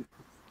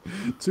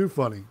 Too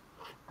funny.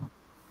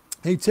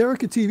 Hey,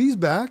 Terica TV's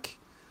back.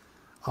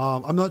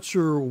 I'm not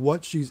sure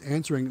what she's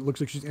answering. It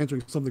looks like she's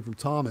answering something from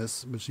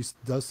Thomas, but she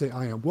does say,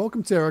 "I am."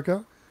 Welcome,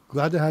 Terica.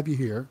 Glad to have you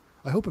here.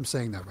 I hope I'm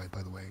saying that right,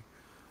 by the way.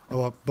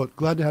 But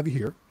glad to have you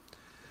here.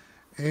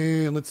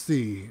 And let's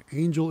see.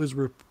 Angel is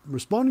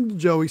responding to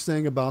Joey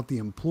saying about the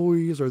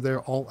employees are there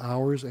all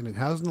hours and it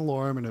has an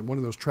alarm and one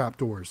of those trap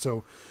doors.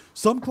 So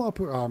some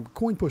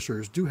coin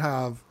pushers do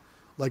have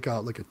like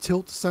a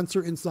tilt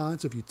sensor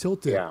inside. So if you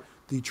tilt it,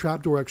 the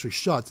trap door actually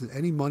shuts and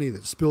any money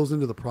that spills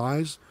into the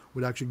prize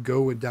would actually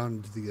go down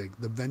into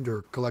the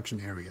vendor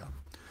collection area.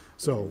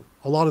 So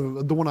a lot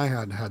of the one I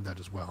had that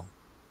as well.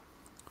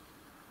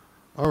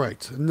 All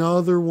right.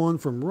 Another one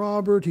from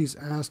Robert. He's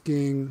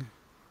asking,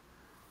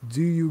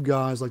 do you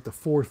guys like the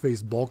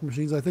 4-phase bulk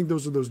machines? I think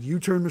those are those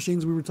U-turn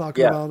machines we were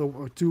talking about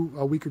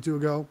a week or two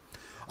ago.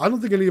 I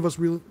don't think any of us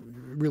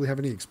really have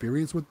any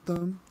experience with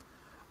them.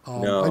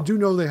 No. I do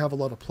know they have a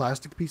lot of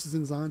plastic pieces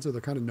inside, so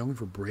they're kind of known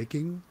for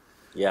breaking.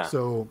 Yeah.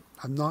 So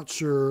I'm not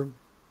sure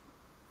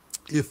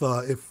if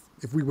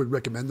we would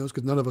recommend those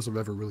because none of us have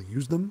ever really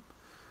used them.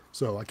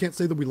 So I can't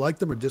say that we like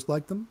them or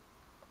dislike them.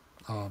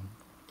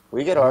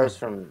 We get ours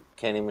from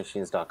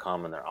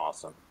candymachines.com and they're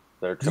awesome.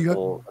 They're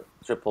triple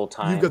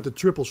time. You've got the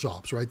triple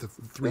shops, right? The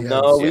 3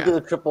 No, we do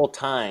the triple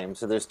time.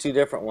 So there's two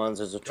different ones.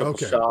 There's a triple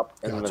shop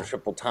and then the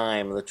triple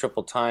time. The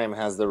triple time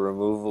has the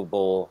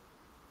removable,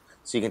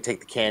 so you can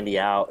take the candy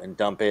out and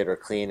dump it or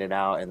clean it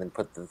out and then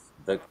put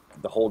the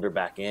holder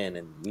back in.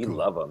 And we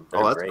love them.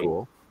 They're that's great.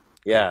 Cool.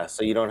 Yeah,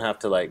 so you don't have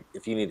to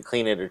if you need to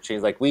clean it or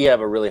change. Like we have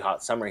a really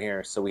hot summer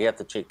here, so we have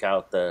to check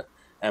out the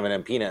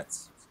M&M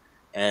peanuts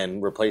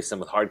and replace them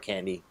with hard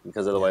candy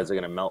because otherwise they're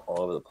going to melt all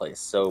over the place.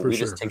 So we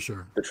just take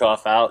the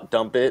trough out,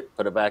 dump it,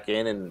 put it back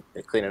in, and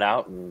clean it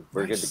out, and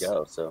we're good to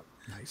go. So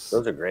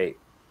those are great.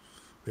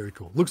 Very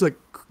cool. Looks like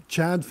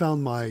Chad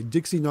found my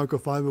Dixie Narco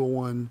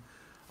 501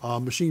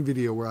 machine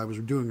video where I was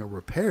doing a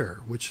repair,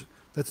 which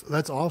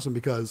that's awesome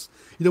because,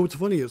 what's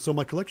funny is, so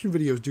my collection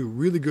videos do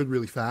really good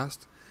really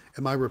fast,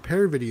 and my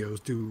repair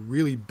videos do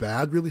really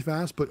bad really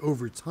fast, but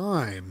over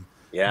time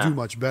do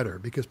much better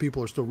because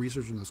people are still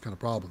researching those kind of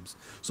problems.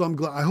 So I'm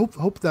glad. I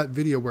hope that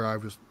video where I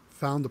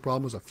found the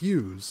problem was a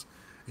fuse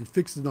and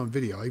fixed it on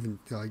video. I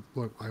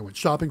went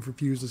shopping for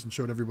fuses and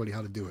showed everybody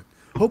how to do it.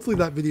 Hopefully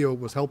that video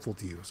was helpful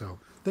to you. So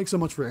thanks so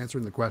much for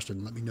answering the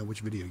question. Let me know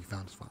which video you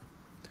found is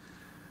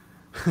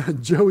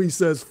fine. Joey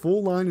says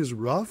full line is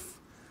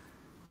rough.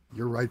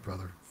 You're right,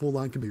 brother. Full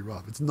line can be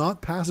rough. It's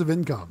not passive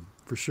income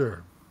for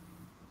sure.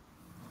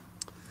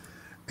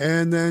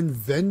 And then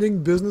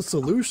Vending Business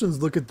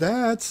Solutions. Look at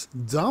that.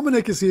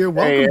 Dominic is here.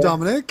 Welcome,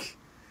 Dominic.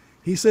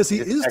 He says he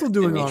is still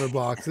doing honor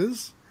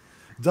boxes.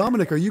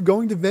 Dominic, are you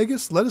going to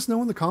Vegas? Let us know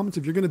in the comments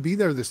if you're going to be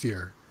there this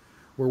year.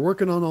 We're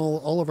working on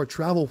all of our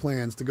travel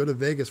plans to go to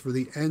Vegas for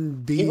the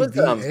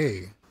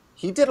NBVA.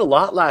 He did a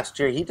lot last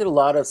year. He did a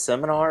lot of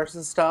seminars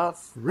and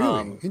stuff.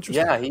 Really? Interesting.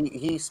 Yeah,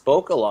 he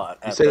spoke a lot.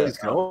 He said he's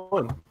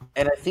going.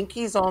 And I think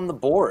he's on the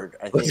board.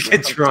 Let's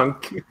get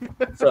drunk.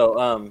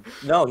 So,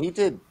 no, he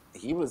did.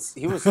 He was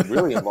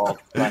really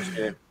involved last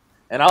year.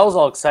 And I was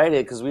all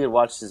excited because we had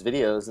watched his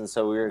videos, and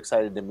so we were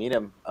excited to meet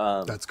him.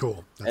 That's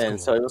cool. That's and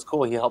cool. so it was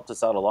cool. He helped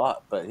us out a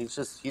lot, but he's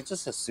just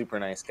a super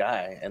nice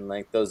guy. And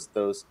like those,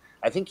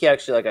 I think he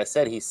actually, like I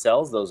said, he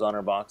sells those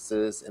honor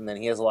boxes, and then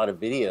he has a lot of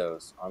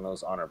videos on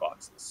those honor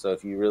boxes. So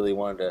if you really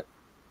wanted to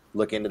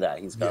look into that,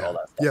 he's got all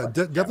that stuff.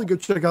 Yeah, definitely go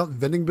check out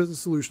Vending Business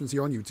Solutions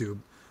here on YouTube.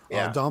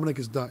 Yeah. Dominic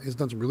has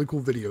done some really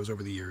cool videos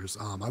over the years.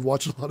 I've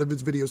watched a lot of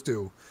his videos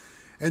too.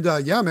 And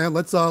yeah, man,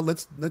 let's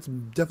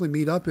definitely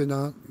meet up in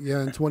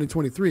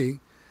 2023.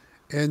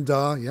 And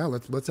yeah,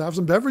 let's have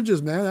some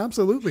beverages, man.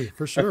 Absolutely,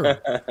 for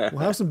sure. We'll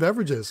have some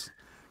beverages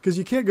because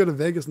you can't go to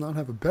Vegas and not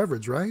have a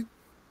beverage, right?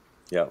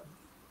 Yeah,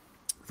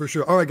 for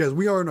sure. All right, guys,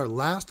 we are in our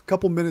last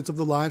couple minutes of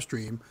the live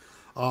stream.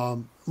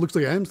 Looks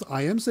like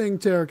I am saying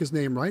Tarika's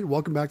name right.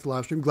 Welcome back to the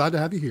live stream. Glad to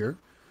have you here.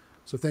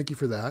 So thank you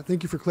for that.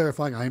 Thank you for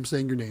clarifying. I am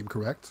saying your name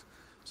correct.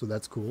 So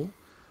that's cool.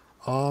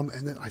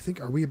 And then I think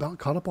are we about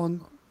caught up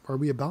on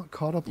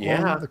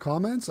the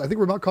comments? I think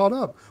we're about caught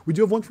up. We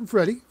do have one from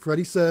Freddie.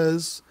 Freddie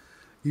says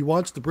he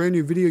watched the brand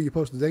new video you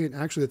posted today, and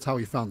actually that's how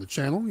he found the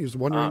channel. He was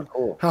wondering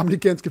how many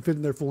cans could fit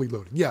in there fully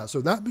loaded. Yeah,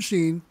 so that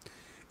machine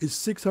is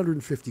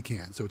 650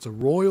 cans. So it's a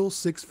Royal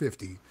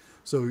 650.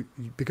 So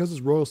because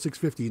it's Royal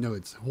 650,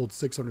 it holds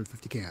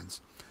 650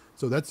 cans.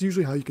 So that's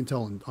usually how you can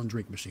tell on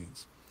drink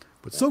machines.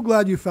 But so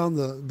glad you found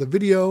the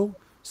video.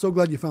 So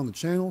glad you found the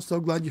channel.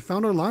 So glad you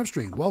found our live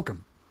stream.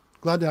 Welcome.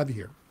 Glad to have you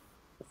here.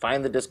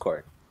 Find the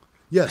Discord.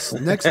 Yes,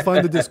 next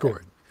find the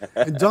Discord.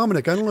 And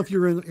Dominic, I don't know if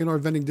you're in our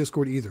vending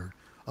Discord either.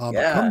 But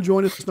come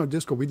join us in our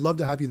Discord. We'd love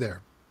to have you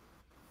there.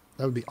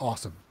 That would be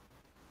awesome.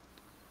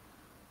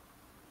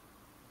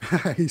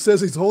 He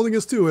says he's holding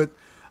us to it.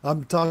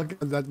 I'm talking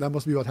that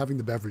must be about having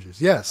the beverages.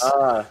 Yes.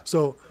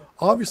 So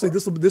obviously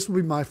this will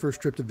be my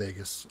first trip to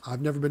Vegas.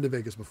 I've never been to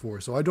Vegas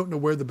before, so I don't know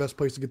where the best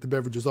place to get the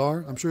beverages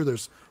are. I'm sure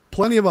there's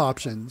plenty of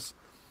options.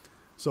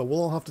 So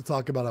we'll all have to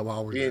talk about it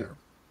while we're there.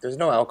 There's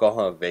no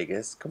alcohol in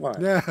Vegas. Come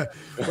on. Yeah.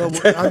 Well,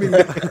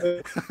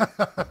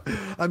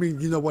 I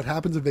mean, what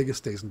happens in Vegas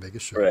stays in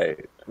Vegas. Sure.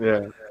 Right.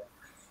 Yeah.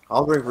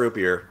 I'll drink root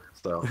beer.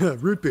 So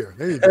root beer.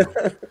 There you go.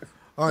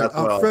 All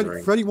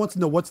right. Freddie wants to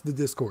know what's the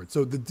Discord.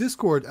 So the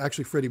Discord,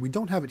 actually, Freddie, we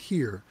don't have it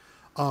here.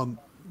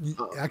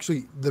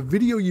 Actually, the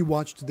video you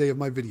watched today of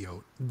my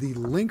video, the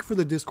link for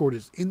the Discord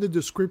is in the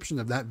description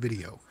of that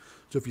video.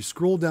 So if you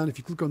scroll down, if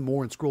you click on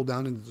more and scroll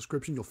down in the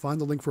description, you'll find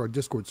the link for our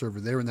Discord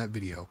server there in that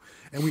video.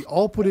 And we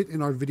all put it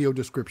in our video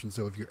description.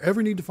 So if you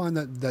ever need to find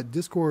that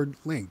Discord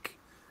link,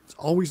 it's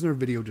always in our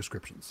video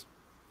descriptions.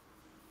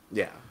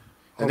 Yeah.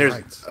 And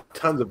there's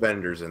tons of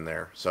vendors in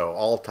there. So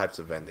all types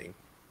of vending.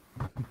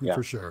 Yeah.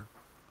 For sure.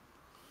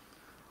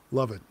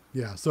 Love it.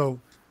 Yeah. So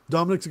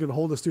Dominic's going to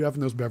hold us to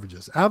having those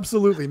beverages.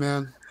 Absolutely,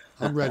 man.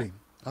 I'm ready.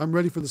 I'm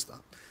ready for this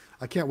stuff.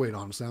 I can't wait,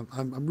 honestly.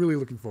 I'm really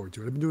looking forward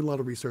to it. I've been doing a lot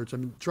of research.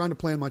 I've been trying to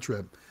plan my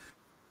trip.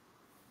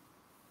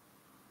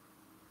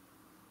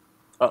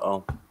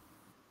 Uh-oh.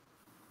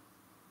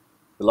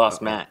 We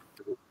lost Matt.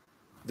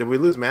 Did we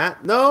lose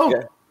Matt? No.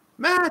 Yeah.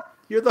 Matt,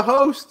 you're the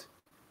host.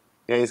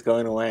 Yeah, he's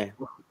going away.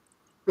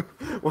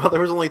 Well, there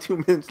was only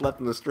 2 minutes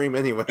left in the stream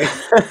anyway.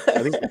 I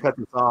think we cut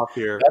this off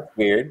here. That's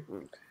weird.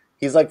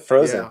 He's like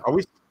frozen. Yeah.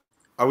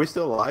 Are we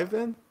still live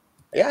then?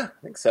 Yeah,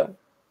 I think so.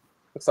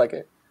 Looks like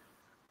it.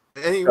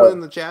 Anyone in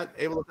the chat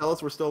able to tell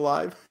us we're still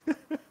live?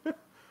 It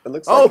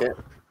looks like it.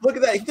 Look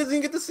at that. He doesn't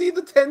even get to see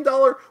the $10.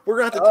 We're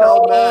going to have to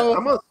tell Matt.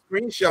 I'm going to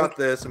screenshot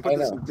this and put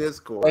this in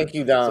Discord. Thank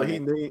you, Dom. So he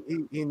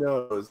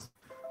knows.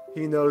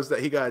 He knows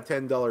that he got a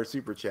 $10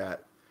 super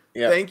chat.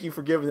 Yeah. Thank you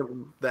for giving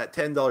him that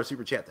 $10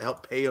 super chat to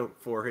help pay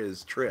for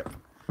his trip.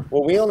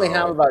 Well, we only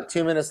have about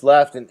 2 minutes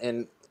left,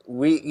 and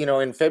we,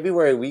 in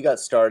February, we got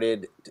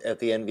started at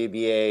the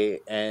NVBA,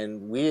 and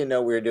we didn't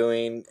know what we were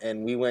doing,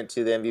 and we went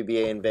to the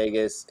NVBA in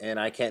Vegas, and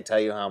I can't tell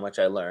you how much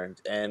I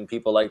learned. And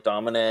people like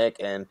Dominic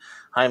and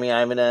Jaime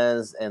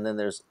Ibanez, and then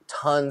there's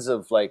tons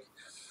of,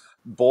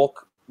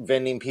 bulk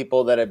vending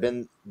people that have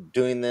been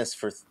doing this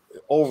for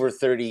over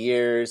 30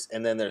 years,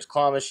 and then there's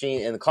claw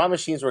machine, and the claw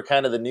machines were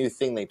kind of the new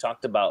thing they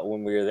talked about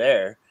when we were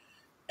there.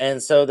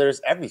 And so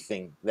there's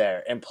everything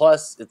there, and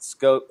plus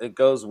it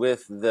goes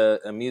with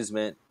the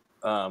amusement.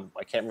 I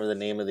can't remember the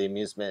name of the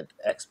amusement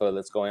expo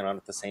that's going on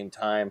at the same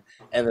time,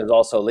 and there's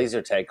also a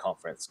laser tag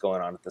conference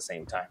going on at the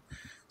same time.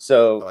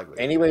 So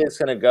anybody that's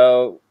going to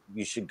go,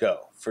 you should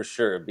go for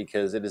sure,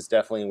 because it is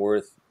definitely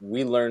worth.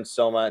 We learned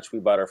so much. We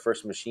bought our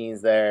first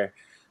machines there,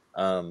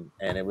 and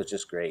it was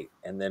just great.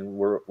 And then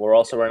we're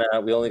also running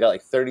out. We only got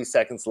 30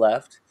 seconds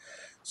left,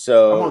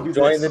 so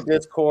join the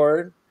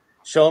Discord.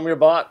 Show them your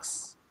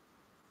box.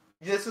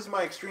 This is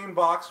my extreme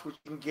box, which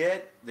you can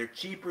get. They're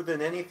cheaper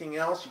than anything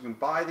else. You can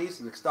buy these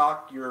and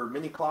stock your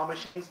mini claw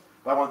machines.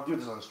 But I want to do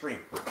this on the stream.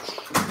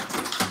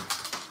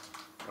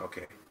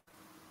 Okay.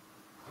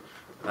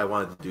 I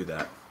wanted to do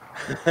that.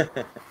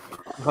 I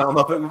don't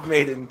know if we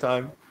made it in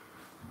time.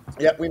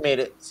 Yep, we made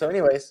it. So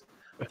anyways,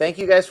 thank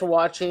you guys for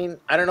watching.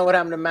 I don't know what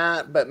happened to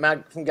Matt, but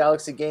Matt from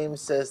Galaxy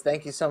Games says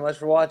thank you so much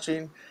for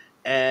watching.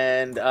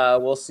 And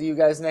we'll see you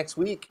guys next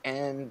week.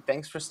 And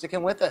thanks for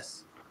sticking with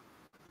us.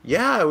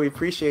 Yeah, we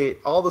appreciate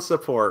all the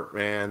support,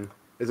 man.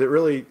 Is it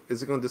going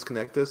to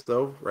disconnect us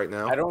though right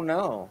now? I don't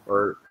know.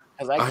 Or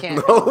because I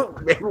can't. know.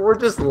 Maybe we're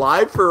just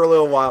live for a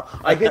little while.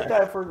 I get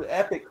that for the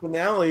epic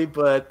finale,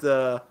 but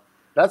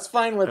that's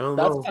fine with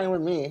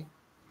me.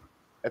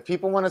 If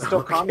people want to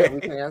still comment, we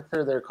can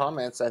answer their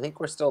comments. I think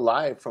we're still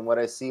live from what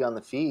I see on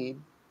the feed.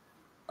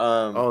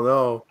 Oh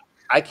no,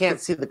 I can't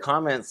see the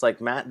comments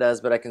like Matt does,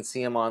 but I can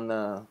see them on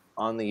the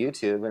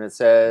YouTube, and it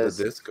says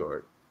the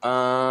Discord.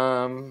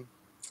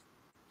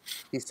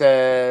 He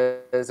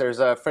says there's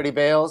a Freddie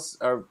Bales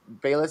or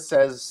Bayless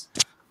says,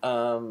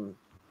 I'm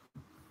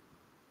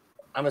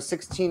a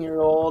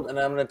 16-year-old and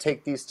I'm going to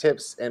take these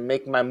tips and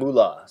make my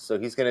moolah. So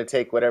he's going to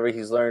take whatever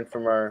he's learned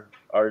from our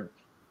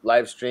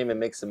live stream and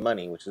make some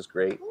money, which is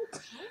great.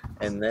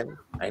 And then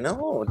I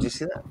know, do you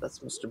see that? That's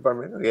Mr.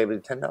 Barmino gave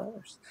it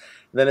 $10.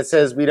 Then it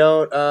says we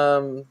don't